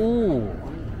early. Ooh.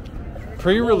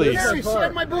 Pre-release. Gary,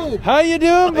 slide my boob. How you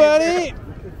doing, buddy?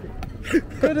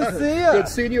 Good to see you. Good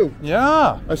seeing you.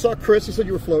 Yeah. I saw Chris. He said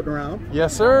you were floating around.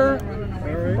 Yes, sir. All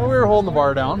right. Well, we were holding the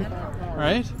bar down,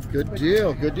 right? Good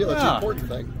deal. Good deal. That's the Yeah. important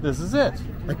thing. This is it.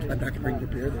 I'm not gonna bring the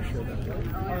beer this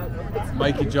year.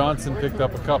 Mikey Johnson picked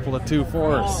up a couple of 2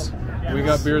 for us. We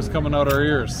got beers coming out our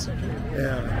ears.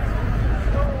 Yeah.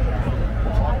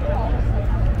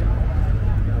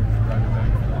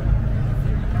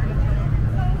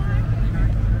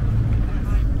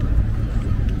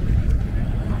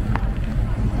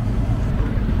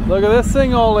 Look at this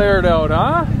thing all aired out,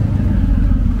 huh? Fuck,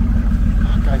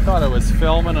 I thought I was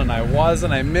filming and I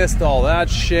wasn't. I missed all that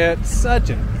shit. Such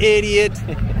an idiot.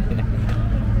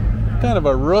 What kind of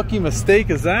a rookie mistake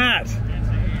is that?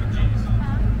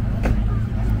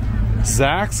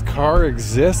 Zach's car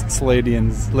exists,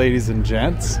 ladies and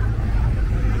gents.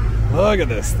 Look at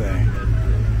this thing.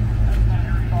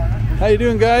 How you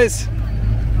doing, guys?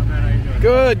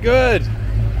 Good, good.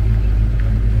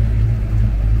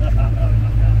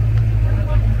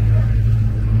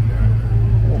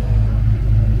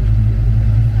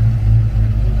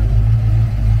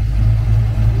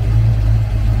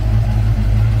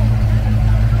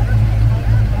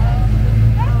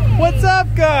 What's up,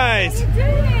 guys? You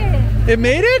did it! It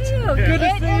made it? Good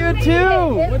to see you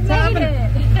too. What's happening?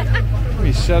 Let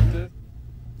me shut this.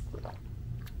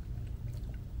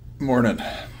 Morning.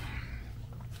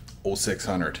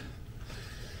 0600.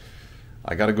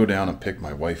 I gotta go down and pick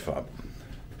my wife up.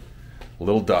 A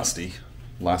little dusty.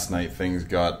 Last night things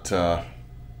got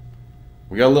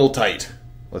we got a little tight.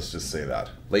 Let's just say that.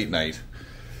 Late night.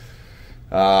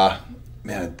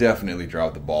 Man, I definitely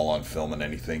dropped the ball on filming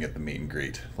anything at the meet and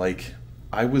greet. Like,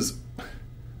 I was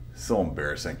so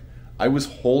embarrassing. I was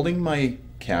holding my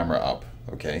camera up,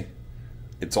 okay?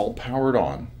 It's all powered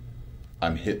on.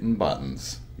 I'm hitting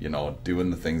buttons, you know, doing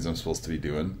the things I'm supposed to be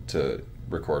doing to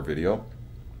record video.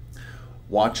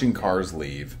 Watching cars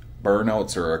leave.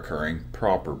 Burnouts are occurring,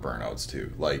 proper burnouts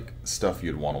too. Like, stuff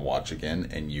you'd want to watch again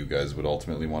and you guys would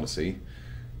ultimately want to see.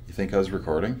 You think I was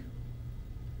recording?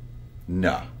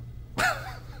 No.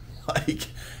 Like,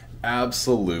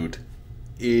 absolute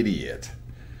idiot.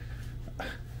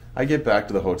 I get back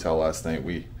to the hotel last night.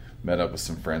 We met up with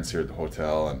some friends here at the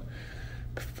hotel and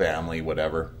family,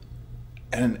 whatever,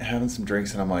 and having some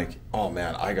drinks, and I'm like, oh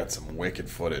man, I got some wicked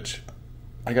footage.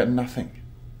 I got nothing.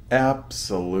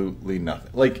 Absolutely nothing.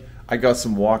 Like, I got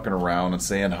some walking around and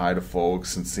saying hi to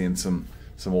folks and seeing some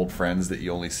old friends that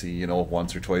you only see, you know,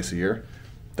 once or twice a year.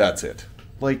 That's it.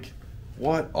 Like,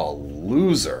 what a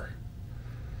loser.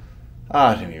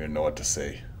 I didn't even know what to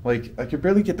say. Like, I could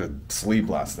barely get to sleep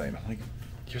last night. I'm like,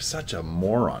 you're such a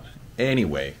moron.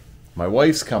 Anyway, my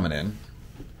wife's coming in,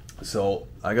 so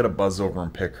I gotta buzz over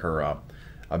and pick her up.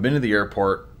 I've been to the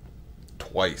airport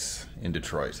twice in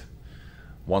Detroit.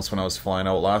 Once when I was flying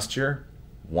out last year,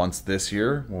 once this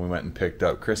year when we went and picked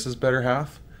up Chris's better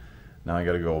half. Now I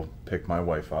gotta go pick my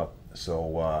wife up.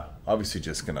 So obviously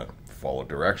just gonna follow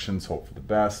directions, hope for the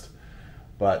best.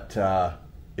 But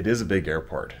it is a big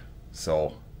airport.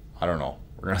 So, I don't know.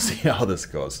 We're going to see how this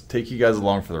goes. Take you guys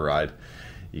along for the ride.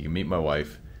 You can meet my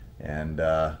wife. And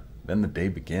then the day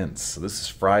begins. So this is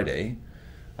Friday.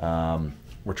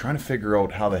 We're trying to figure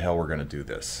out how the hell we're going to do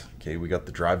this. Okay, we got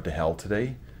the drive to hell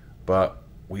today. But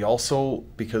we also,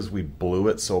 because we blew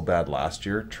it so bad last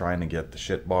year, trying to get the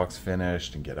shit box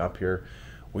finished and get up here,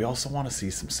 we also want to see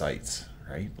some sights,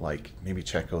 right? Like, maybe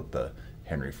check out the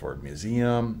Henry Ford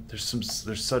Museum.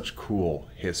 There's such cool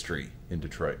history in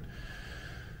Detroit.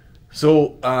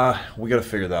 So we got to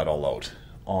figure that all out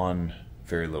on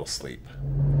very little sleep.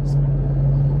 So.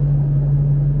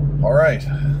 All right,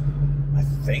 I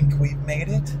think we've made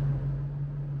it.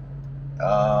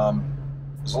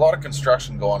 There's a lot of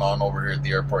construction going on over here at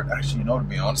the airport. Actually, you know, to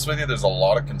be honest with you, there's a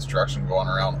lot of construction going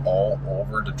around all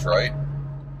over Detroit.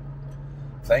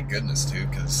 Thank goodness too,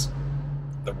 because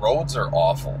the roads are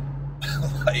awful.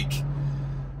 Like,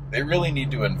 they really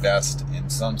need to invest in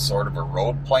some sort of a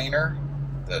road planer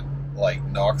that, like,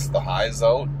 knocks the highs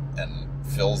out and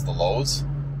fills the lows.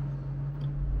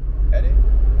 Eddie?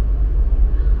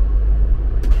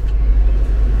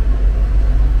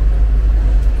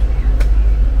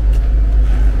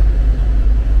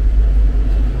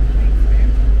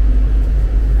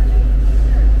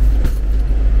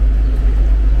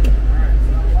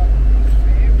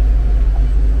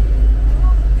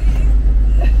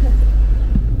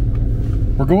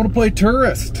 We're going to play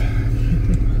tourist.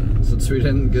 Since we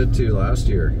didn't get to last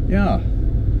year. Yeah.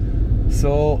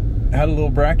 So, had a little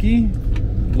brekkie.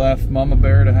 Left Mama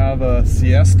Bear to have a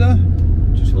siesta.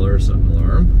 Did you tell her set an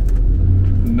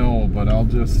alarm? No, but I'll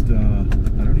just,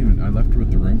 I left her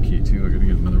with the room key too. I gotta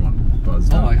get another one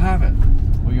buzzed up. I have it.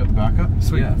 Oh, you got the backup?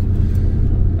 Sweet. Yeah.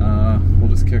 We'll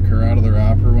just kick her out of the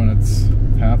wrapper when it's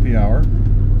happy hour.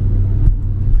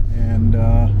 And,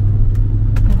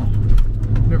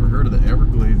 never heard of the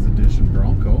Everglades edition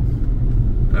Bronco.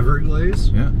 Everglades?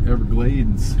 Yeah,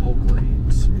 Everglades. Oh,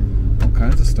 Glades. All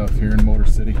kinds of stuff here in Motor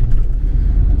City.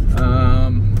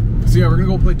 So yeah, we're gonna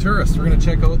go play tourist. We're gonna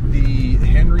check out the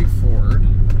Henry Ford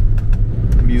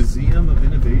Museum of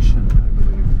Innovation, I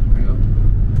believe. Yeah.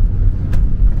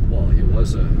 Well, he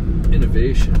was an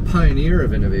innovation, a pioneer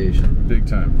of innovation. Big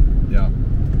time, yeah.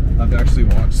 I've actually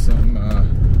watched some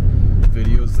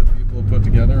videos that people put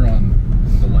together on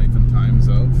the life and times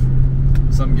of.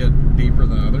 Some get deeper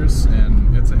than others,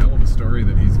 and it's a hell of a story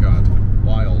that he's got.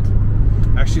 Wild.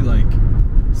 Actually, like,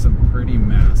 some pretty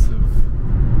massive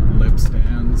lip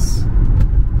stands,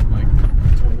 like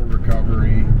total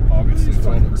recovery, obviously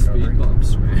total recovery. Speed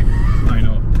bumps, man. I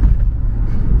know.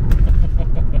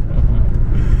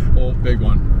 Oh, big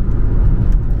one.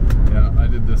 Yeah, I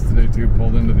did this today too.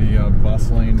 Pulled into the bus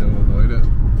lane to avoid it.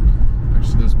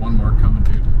 Actually, there's one more coming,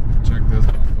 dude. Check this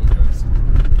bump, guys.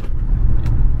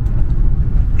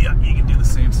 Yeah, you can do the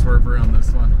same swerve around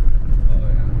this one. Oh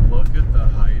yeah. Look at the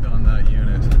height on that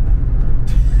unit.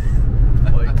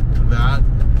 Like that,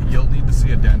 you'll need to see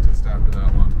a dentist after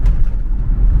that one.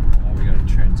 Oh, we got a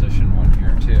transition one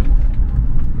here too.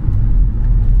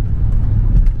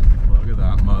 Look at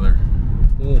that mother.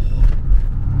 Oh,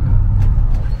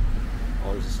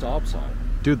 there's a stop sign.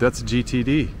 Dude, that's a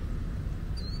GTD. Look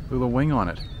at the wing on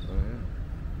it. Oh yeah.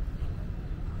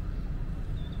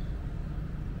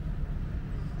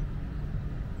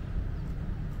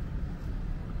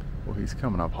 Well, he's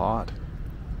coming up hot.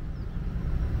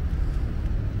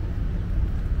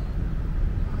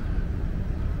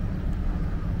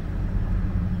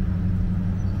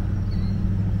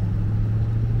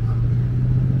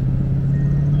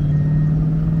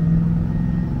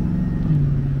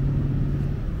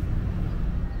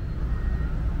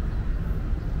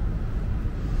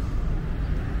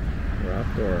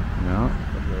 Raptor. Yeah,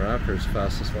 The Raptor's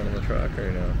fastest one on the track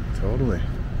right now. totally.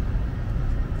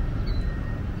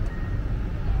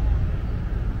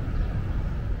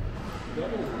 Yeah,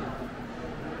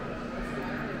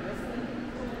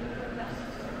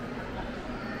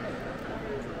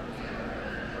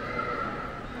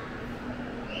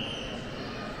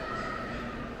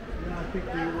 I think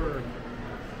they were.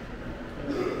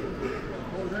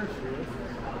 Oh, there she is.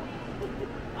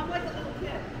 I'm like a little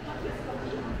kid.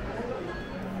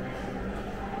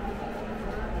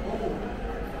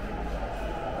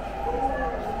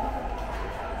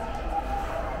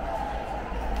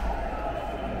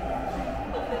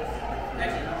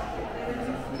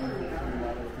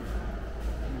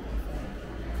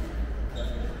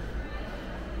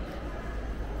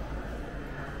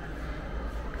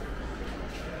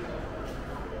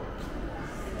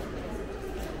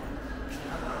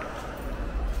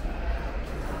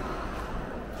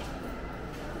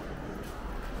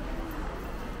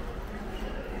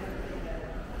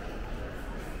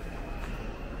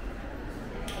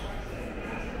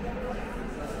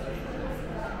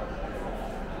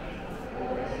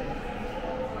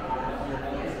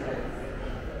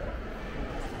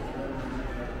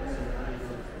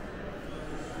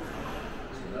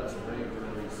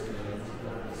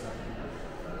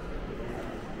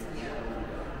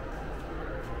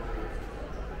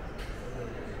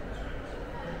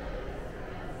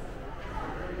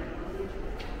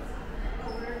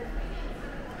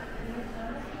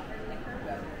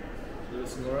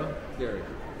 Laura, Gary.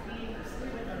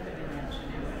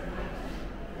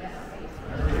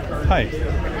 Hi.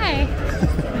 Hey.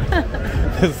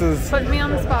 This is... Put me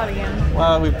on the spot again.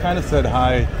 Well, we've kind of said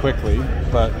hi quickly,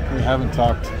 but we haven't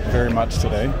talked very much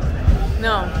today.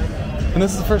 No. And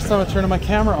this is the first time I turned my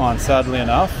camera on, sadly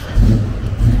enough.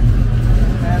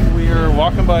 And we are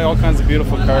walking by all kinds of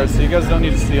beautiful cars, so you guys don't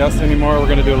need to see us anymore. We're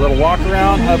going to do a little walk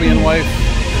around, hubby and wife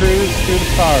cruise through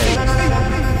the cars.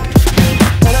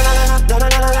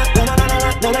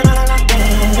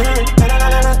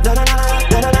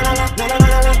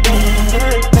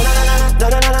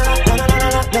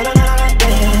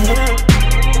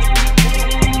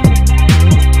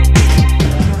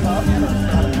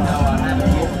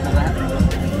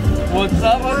 What's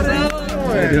up? What's up?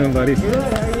 How you doing, buddy? Good,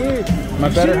 how are you? My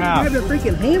better half. You have a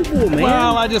freaking handful, man.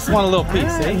 Well, I just want a little piece,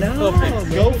 eh? No, Little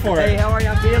piece. go for it. Hey, how are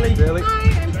you, Billy? Billy.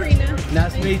 Hi, I'm Karina.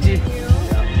 Nice to meet you.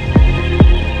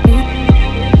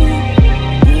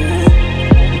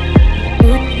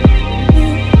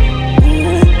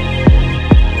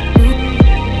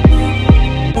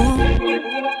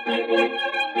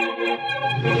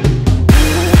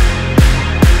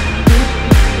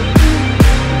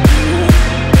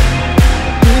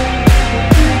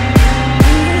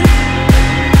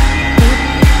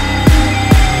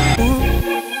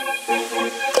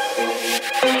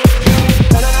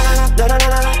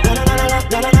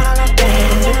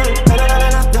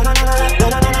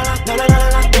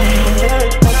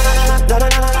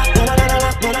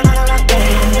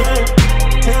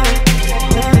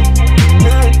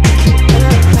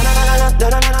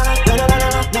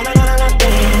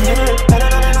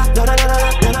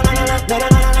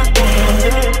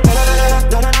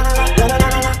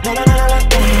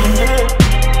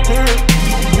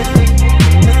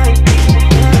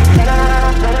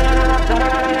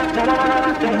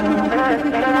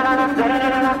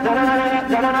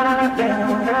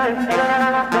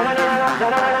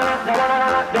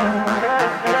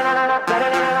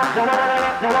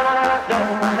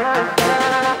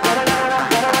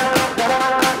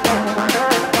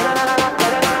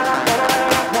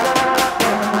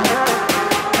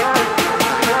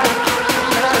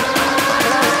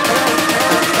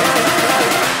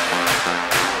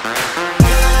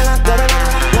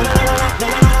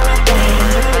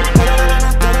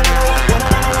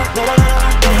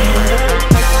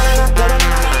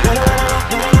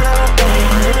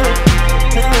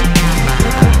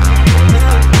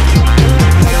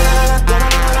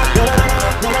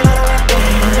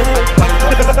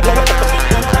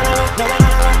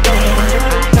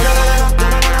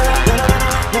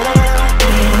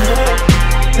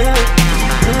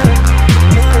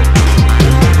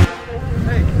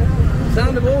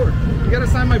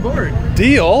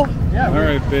 Deal? Yeah. All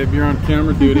right, babe, you're on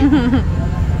camera duty.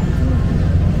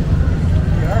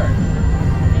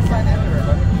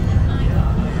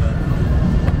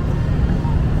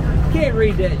 Can't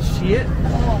read that shit.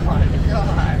 Oh my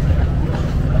god.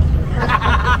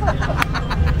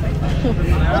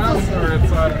 Or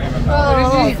it's, I don't even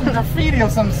know. It's a graffiti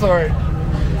of some sort.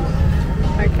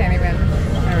 I can't even.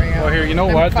 There we go. Well, here, you know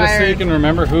I'm what? fired. Just so you can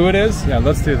remember who it is. Yeah,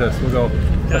 let's do this. We'll go.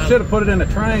 I should have put it in a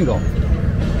triangle.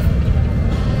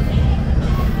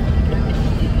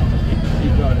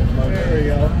 There we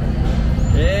go.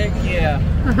 Heck yeah.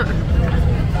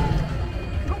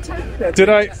 Did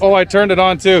I? Oh, I turned it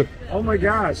on too. Oh my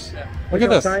gosh. Look at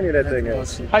how this. tiny that thing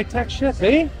is. High-tech shit,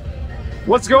 eh?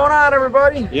 What's going on,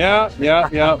 everybody? Yeah.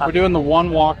 We're doing the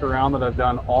one walk around that I've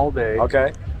done all day.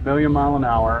 Okay. Million mile an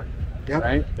hour. Yep.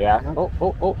 Right? Yeah.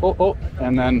 Oh.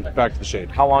 And then back to the shade.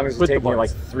 How long does it With take the you?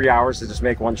 Like buds. 3 hours to just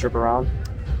make one trip around?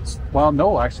 Well,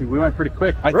 no, actually, we went pretty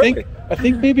quick. I Really?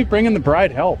 think maybe bringing the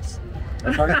bride helps.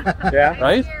 Yeah.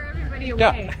 Right? Everybody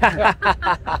away.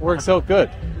 Yeah. Works out good.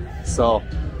 So,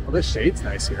 well, this shade's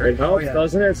nice here. It helps,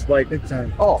 doesn't it? It's like Big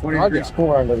time. Oh, 20 God, degrees yeah.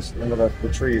 cooler under the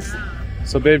trees.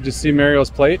 So, babe, just see Mario's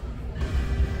plate?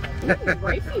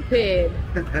 Wifey pig.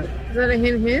 Is that a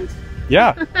hint?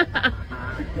 Yeah.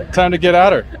 Time to get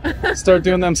at her. Start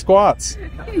doing them squats.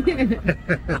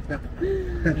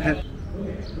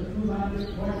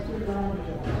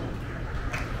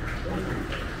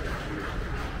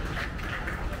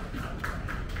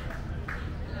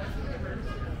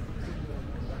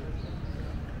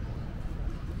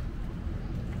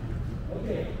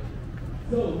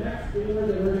 So next award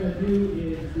that we're going to do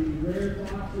is the Rare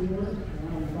Fox Award. Why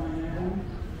don't we find that one?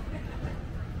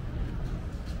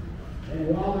 And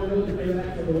while they're looking for that,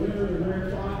 for the winner of the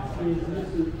Rare Fox is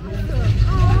Mr. Jim.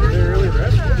 They're really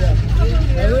red? Yeah.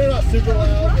 They're not super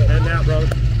loud. And that, bro.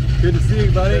 Good to see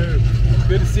you, buddy.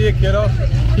 Good to see you, kiddo.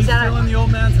 He's stealing the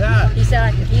old man's hat. He said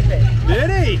I could keep it. Did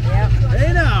he? Yep.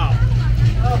 Hey now.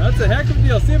 That's a heck of a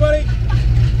deal. See you, buddy?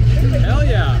 Hell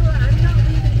yeah.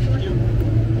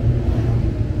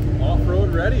 Off-road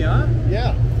ready, huh?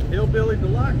 Yeah. Hillbilly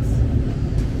Deluxe.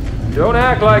 Don't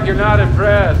act like you're not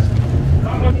impressed.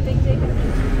 What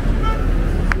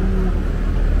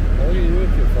do you do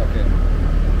if you're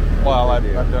fucking... Well,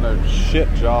 I've done a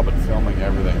shit job at filming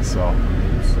everything, so I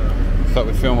thought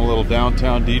we'd film a little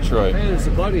downtown Detroit. Hey, there's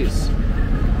the buddies.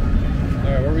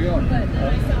 Alright, where are we going?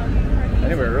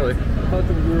 Anywhere, really. I thought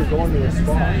that we were going to a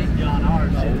spot.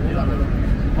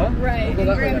 Huh? Right. We'll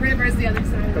go that way Grand then. River's the other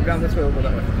side. Come down this way, we'll go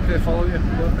that way. Okay, follow you.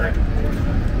 Right.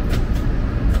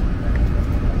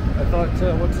 I thought,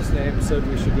 what's his name, said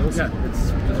we should go Yeah, somewhere. it's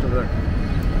just over there.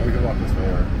 We can walk this way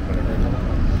or whatever.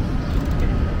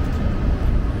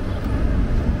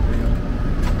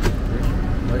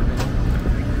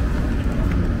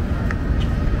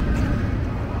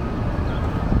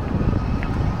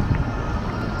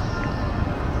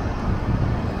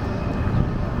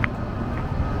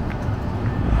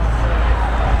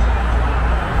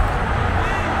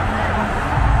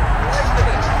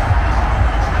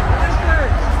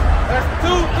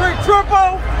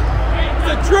 Triple! It's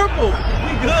a triple!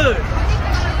 We good!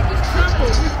 Triple,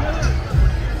 we good!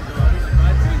 I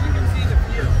think you can see the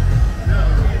view. No,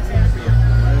 you can see the view.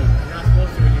 You're not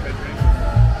supposed to when you've been drinking.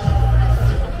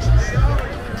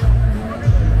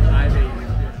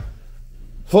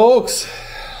 Folks,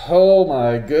 oh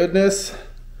my goodness.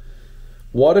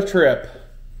 What a trip.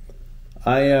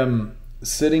 I am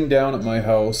sitting down at my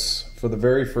house for the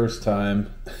very first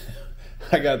time.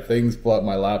 I got things plugged,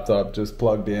 my laptop just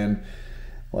plugged in,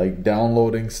 like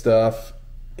downloading stuff.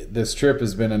 This trip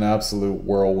has been an absolute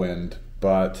whirlwind,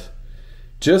 but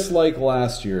just like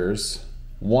last year's,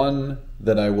 one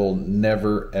that I will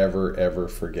never, ever, ever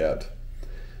forget.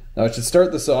 Now, I should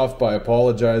start this off by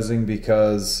apologizing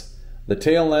because the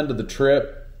tail end of the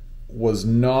trip was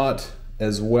not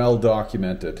as well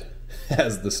documented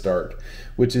as the start,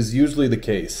 which is usually the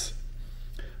case.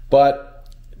 But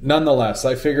nonetheless,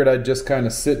 I figured I'd just kind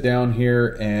of sit down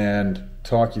here and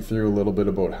talk you through a little bit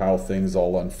about how things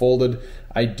all unfolded.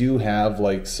 I do have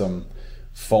like some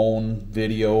phone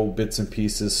video bits and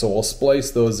pieces, so I'll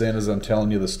splice those in as I'm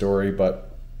telling you the story.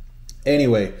 But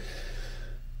anyway,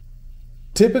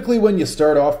 typically when you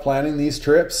start off planning these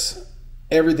trips,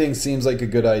 everything seems like a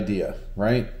good idea,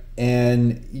 right?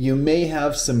 And you may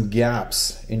have some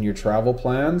gaps in your travel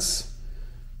plans,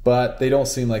 but they don't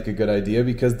seem like a good idea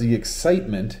because the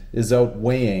excitement is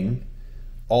outweighing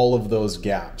all of those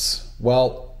gaps.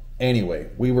 Well, anyway,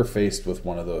 we were faced with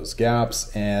one of those gaps,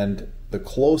 and the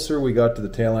closer we got to the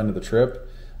tail end of the trip,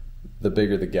 the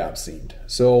bigger the gap seemed.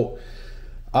 So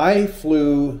I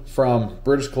flew from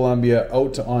British Columbia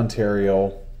out to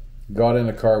Ontario, got in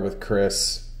a car with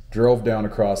Chris, drove down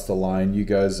across the line. You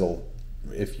guys will,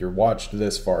 if you're watched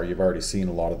this far, you've already seen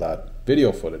a lot of that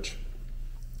video footage.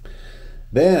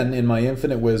 Then, in my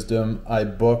infinite wisdom, I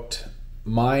booked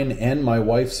mine and my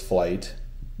wife's flight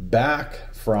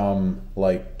back from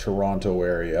like Toronto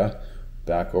area,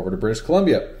 back over to British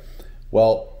Columbia.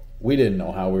 Well, we didn't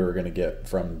know how we were going to get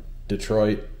from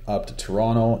Detroit up to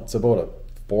Toronto. It's about a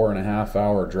 4.5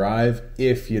 hour drive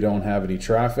if you don't have any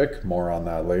traffic. More on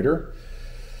that later.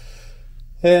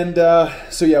 And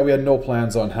so yeah, we had no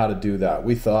plans on how to do that.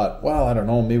 We thought, well, I don't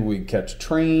know, maybe we'd catch a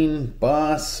train,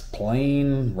 bus,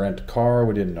 plane, rent a car.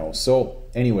 We didn't know. So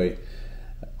anyway,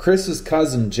 Chris's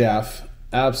cousin Jeff,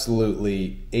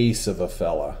 absolutely ace of a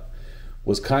fella,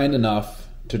 was kind enough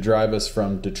to drive us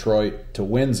from Detroit to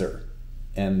Windsor.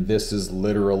 And this is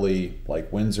literally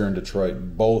like Windsor and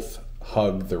Detroit both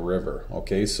hug the river.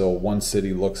 Okay, so one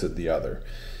city looks at the other.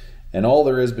 And all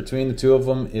there is between the two of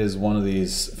them is one of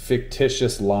these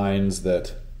fictitious lines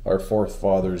that our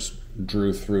forefathers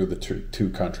drew through the two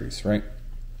countries, right?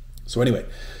 So anyway,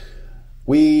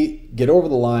 we get over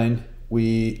the line.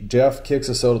 Jeff kicks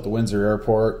us out at the Windsor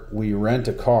airport. We rent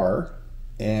a car,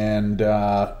 and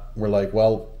we're like,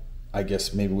 well, I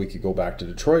guess maybe we could go back to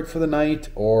Detroit for the night,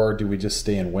 or do we just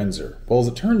stay in Windsor? Well, as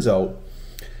it turns out,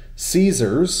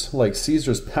 Caesars, like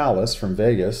Caesar's Palace from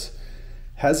Vegas,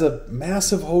 has a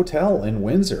massive hotel in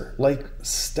Windsor, like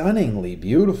stunningly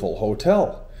beautiful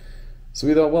hotel. So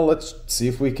we thought, well, let's see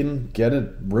if we can get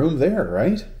a room there,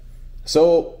 right?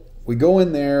 So we go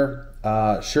in there.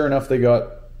 Sure enough, they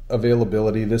got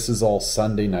availability. This is all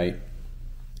Sunday night,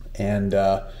 and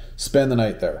spend the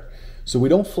night there. So we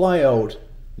don't fly out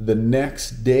the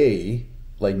next day,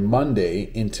 like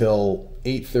Monday, until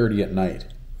 8:30 at night.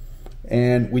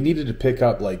 And we needed to pick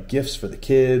up like gifts for the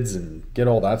kids and get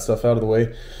all that stuff out of the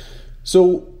way.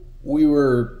 So we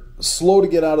were slow to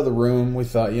get out of the room. We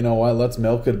thought, you know what, let's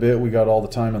milk it a bit. We got all the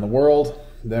time in the world.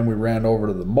 Then we ran over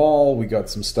to the mall. We got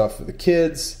some stuff for the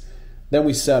kids. Then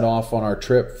we set off on our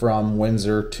trip from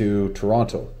Windsor to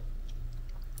Toronto.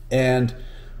 And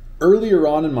earlier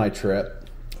on in my trip,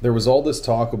 there was all this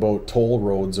talk about toll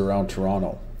roads around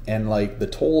Toronto. And like the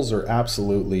tolls are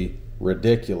absolutely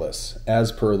ridiculous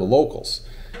as per the locals.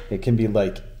 It can be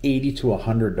like $80 to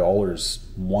 $100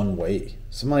 one way.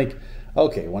 So I'm like,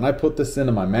 okay, when I put this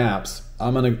into my maps,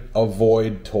 I'm gonna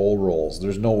avoid toll rolls.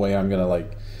 There's no way I'm gonna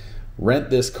like rent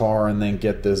this car and then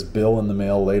get this bill in the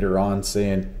mail later on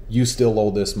saying you still owe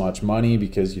this much money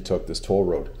because you took this toll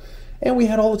road. And we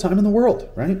had all the time in the world,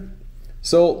 right?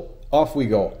 So off we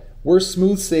go. We're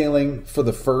smooth sailing for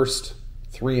the first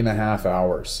 3.5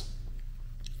 hours.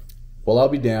 Well, I'll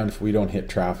be damned if we don't hit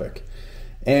traffic.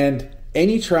 And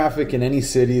any traffic in any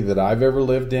city that I've ever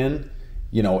lived in,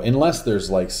 you know, unless there's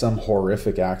like some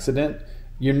horrific accident,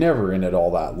 you're never in it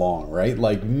all that long, right?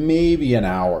 Like maybe an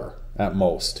hour at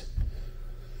most.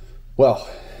 Well,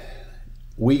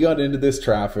 we got into this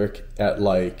traffic at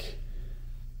like,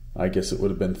 I guess it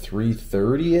would have been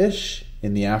 3:30-ish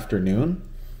in the afternoon.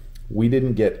 We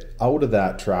didn't get out of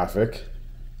that traffic.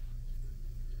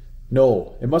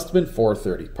 No, it must have been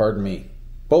 4:30, pardon me.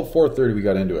 About 4:30 we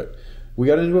got into it. We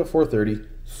got into it at 4:30.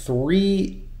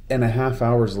 3.5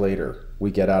 hours later,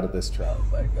 we get out of this traffic.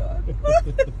 Oh my God.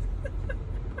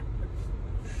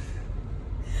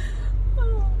 Oh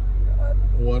my God.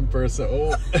 One person,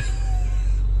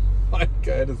 one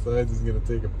guy decides he's going to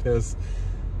take a piss.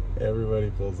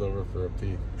 Everybody pulls over for a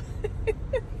pee.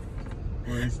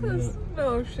 There's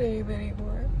no shame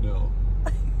anymore. No.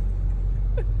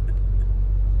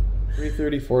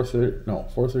 3:30, 4:30, no,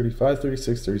 4:30, 5:30,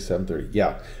 6:30, 7:30.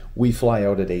 Yeah, we fly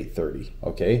out at 8:30,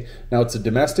 okay? Now, it's a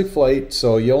domestic flight,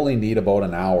 so you only need about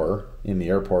an hour in the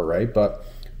airport, right? But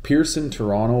Pearson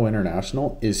Toronto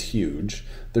International is huge.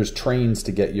 There's trains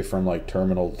to get you from, like,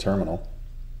 terminal to terminal.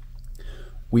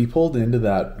 We pulled into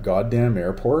that goddamn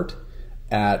airport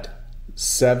at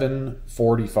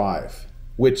 7:45,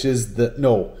 which is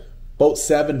about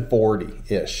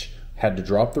 7:40-ish. Had to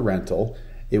drop the rental.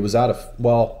 It was out of,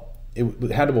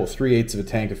 it had about 3/8 of a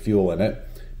tank of fuel in it.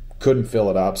 Couldn't fill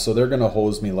it up, so they're gonna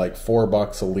hose me like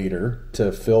 $4 a liter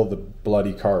to fill the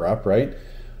bloody car up, right?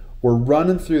 We're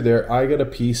running through there. I gotta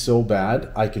pee so bad,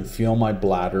 I can feel my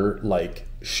bladder like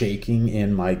shaking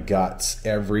in my guts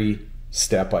every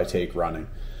step I take running.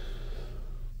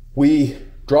 We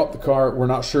drop the car. We're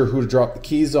not sure who to drop the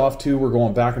keys off to. We're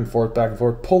going back and forth,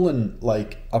 pulling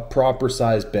like a proper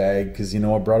size bag because, you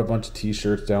know, I brought a bunch of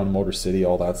t-shirts down to Motor City,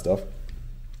 all that stuff.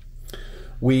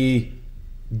 We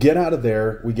get out of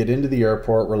there. We get into the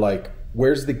airport. We're like,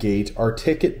 where's the gate? Our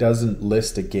ticket doesn't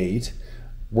list a gate.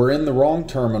 We're in the wrong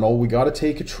terminal. We got to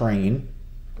take a train.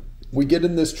 We get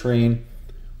in this train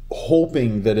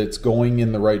hoping that it's going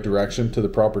in the right direction to the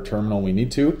proper terminal we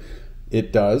need to.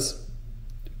 It does.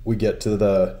 We get to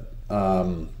the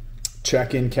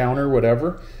check-in counter,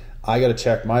 whatever. I got to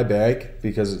check my bag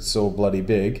because it's so bloody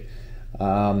big.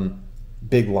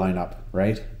 Big lineup,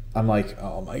 right? I'm like,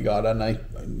 oh my God.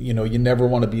 And you know, you never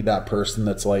want to be that person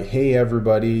that's like, hey,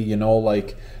 everybody, you know,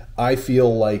 like, I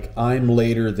feel like I'm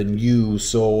later than you,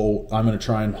 so I'm going to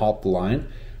try and hop the line.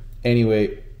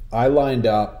 Anyway, I lined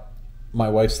up. My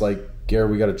wife's like, Gary,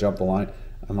 we got to jump the line.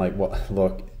 I'm like, well,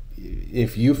 look,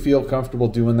 if you feel comfortable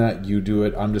doing that, you do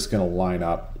it. I'm just going to line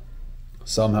up.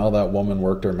 Somehow that woman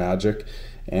worked her magic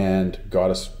and got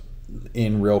us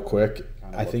in real quick,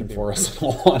 I think, for us, in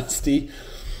all honesty.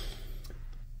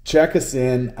 Check us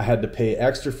in. I had to pay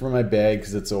extra for my bag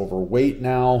because it's overweight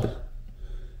now.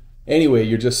 Anyway,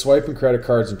 you're just swiping credit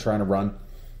cards and trying to run.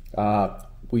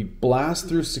 We blast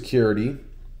through security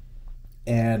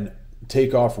and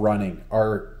take off running.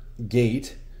 Our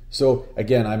gate, so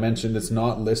again, I mentioned it's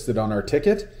not listed on our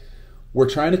ticket. We're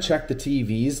trying to check the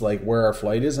TVs, like where our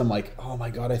flight is. I'm like, oh my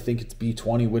God, I think it's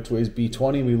B20. Which way is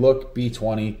B20? We look,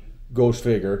 B20, go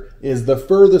figure, is the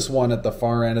furthest one at the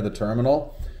far end of the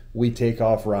terminal. We take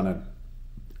off running.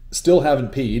 Still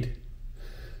haven't peed.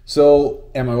 So,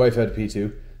 and my wife had to pee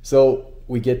too. So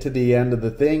we get to the end of the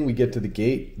thing, we get to the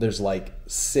gate, there's like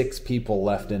 6 people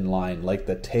left in line, like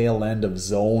the tail end of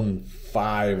zone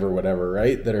 5 or whatever,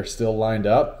 right? That are still lined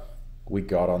up. We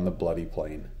got on the bloody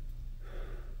plane.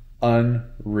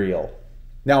 Unreal.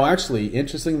 Now actually,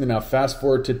 interestingly enough, fast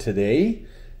forward to today,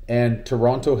 and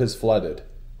Toronto has flooded.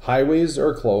 Highways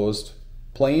are closed,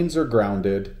 planes are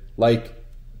grounded, like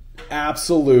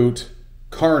absolute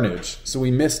carnage. So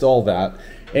we missed all that.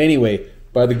 Anyway,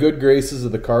 by the good graces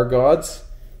of the car gods,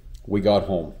 we got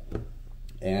home.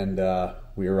 And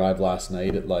we arrived last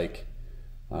night at like,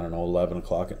 I don't know, 11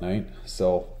 o'clock at night.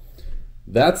 So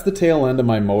that's the tail end of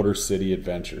my Motor City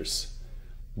adventures.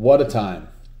 What a time.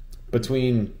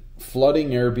 Between flooding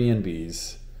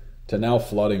Airbnbs to now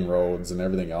flooding roads and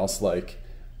everything else, like,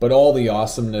 but all the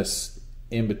awesomeness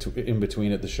in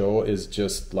between at the show is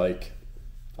just like,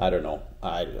 I don't know.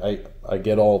 I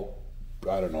get all,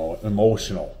 I don't know,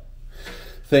 emotional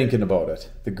thinking about it.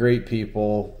 The great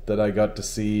people that I got to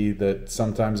see that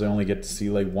sometimes I only get to see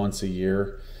like once a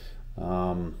year.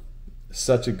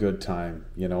 Such a good time,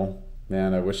 you know.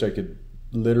 Man, I wish I could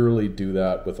literally do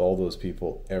that with all those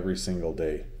people every single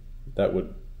day. That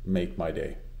would make my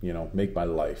day, you know, make my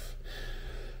life.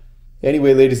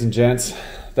 Anyway, ladies and gents,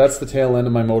 that's the tail end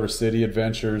of my Motor City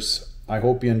adventures. I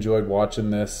hope you enjoyed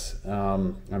watching this.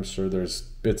 I'm sure there's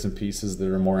bits and pieces that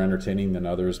are more entertaining than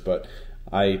others, but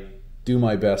I do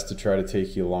my best to try to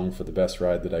take you along for the best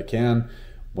ride that I can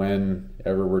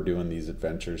whenever we're doing these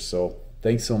adventures. So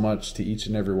thanks so much to each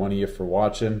and every one of you for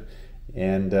watching,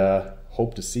 and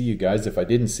hope to see you guys. If I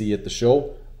didn't see you at the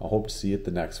show, I hope to see you at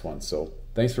the next one. So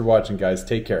thanks for watching, guys.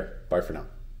 Take care. Bye for now.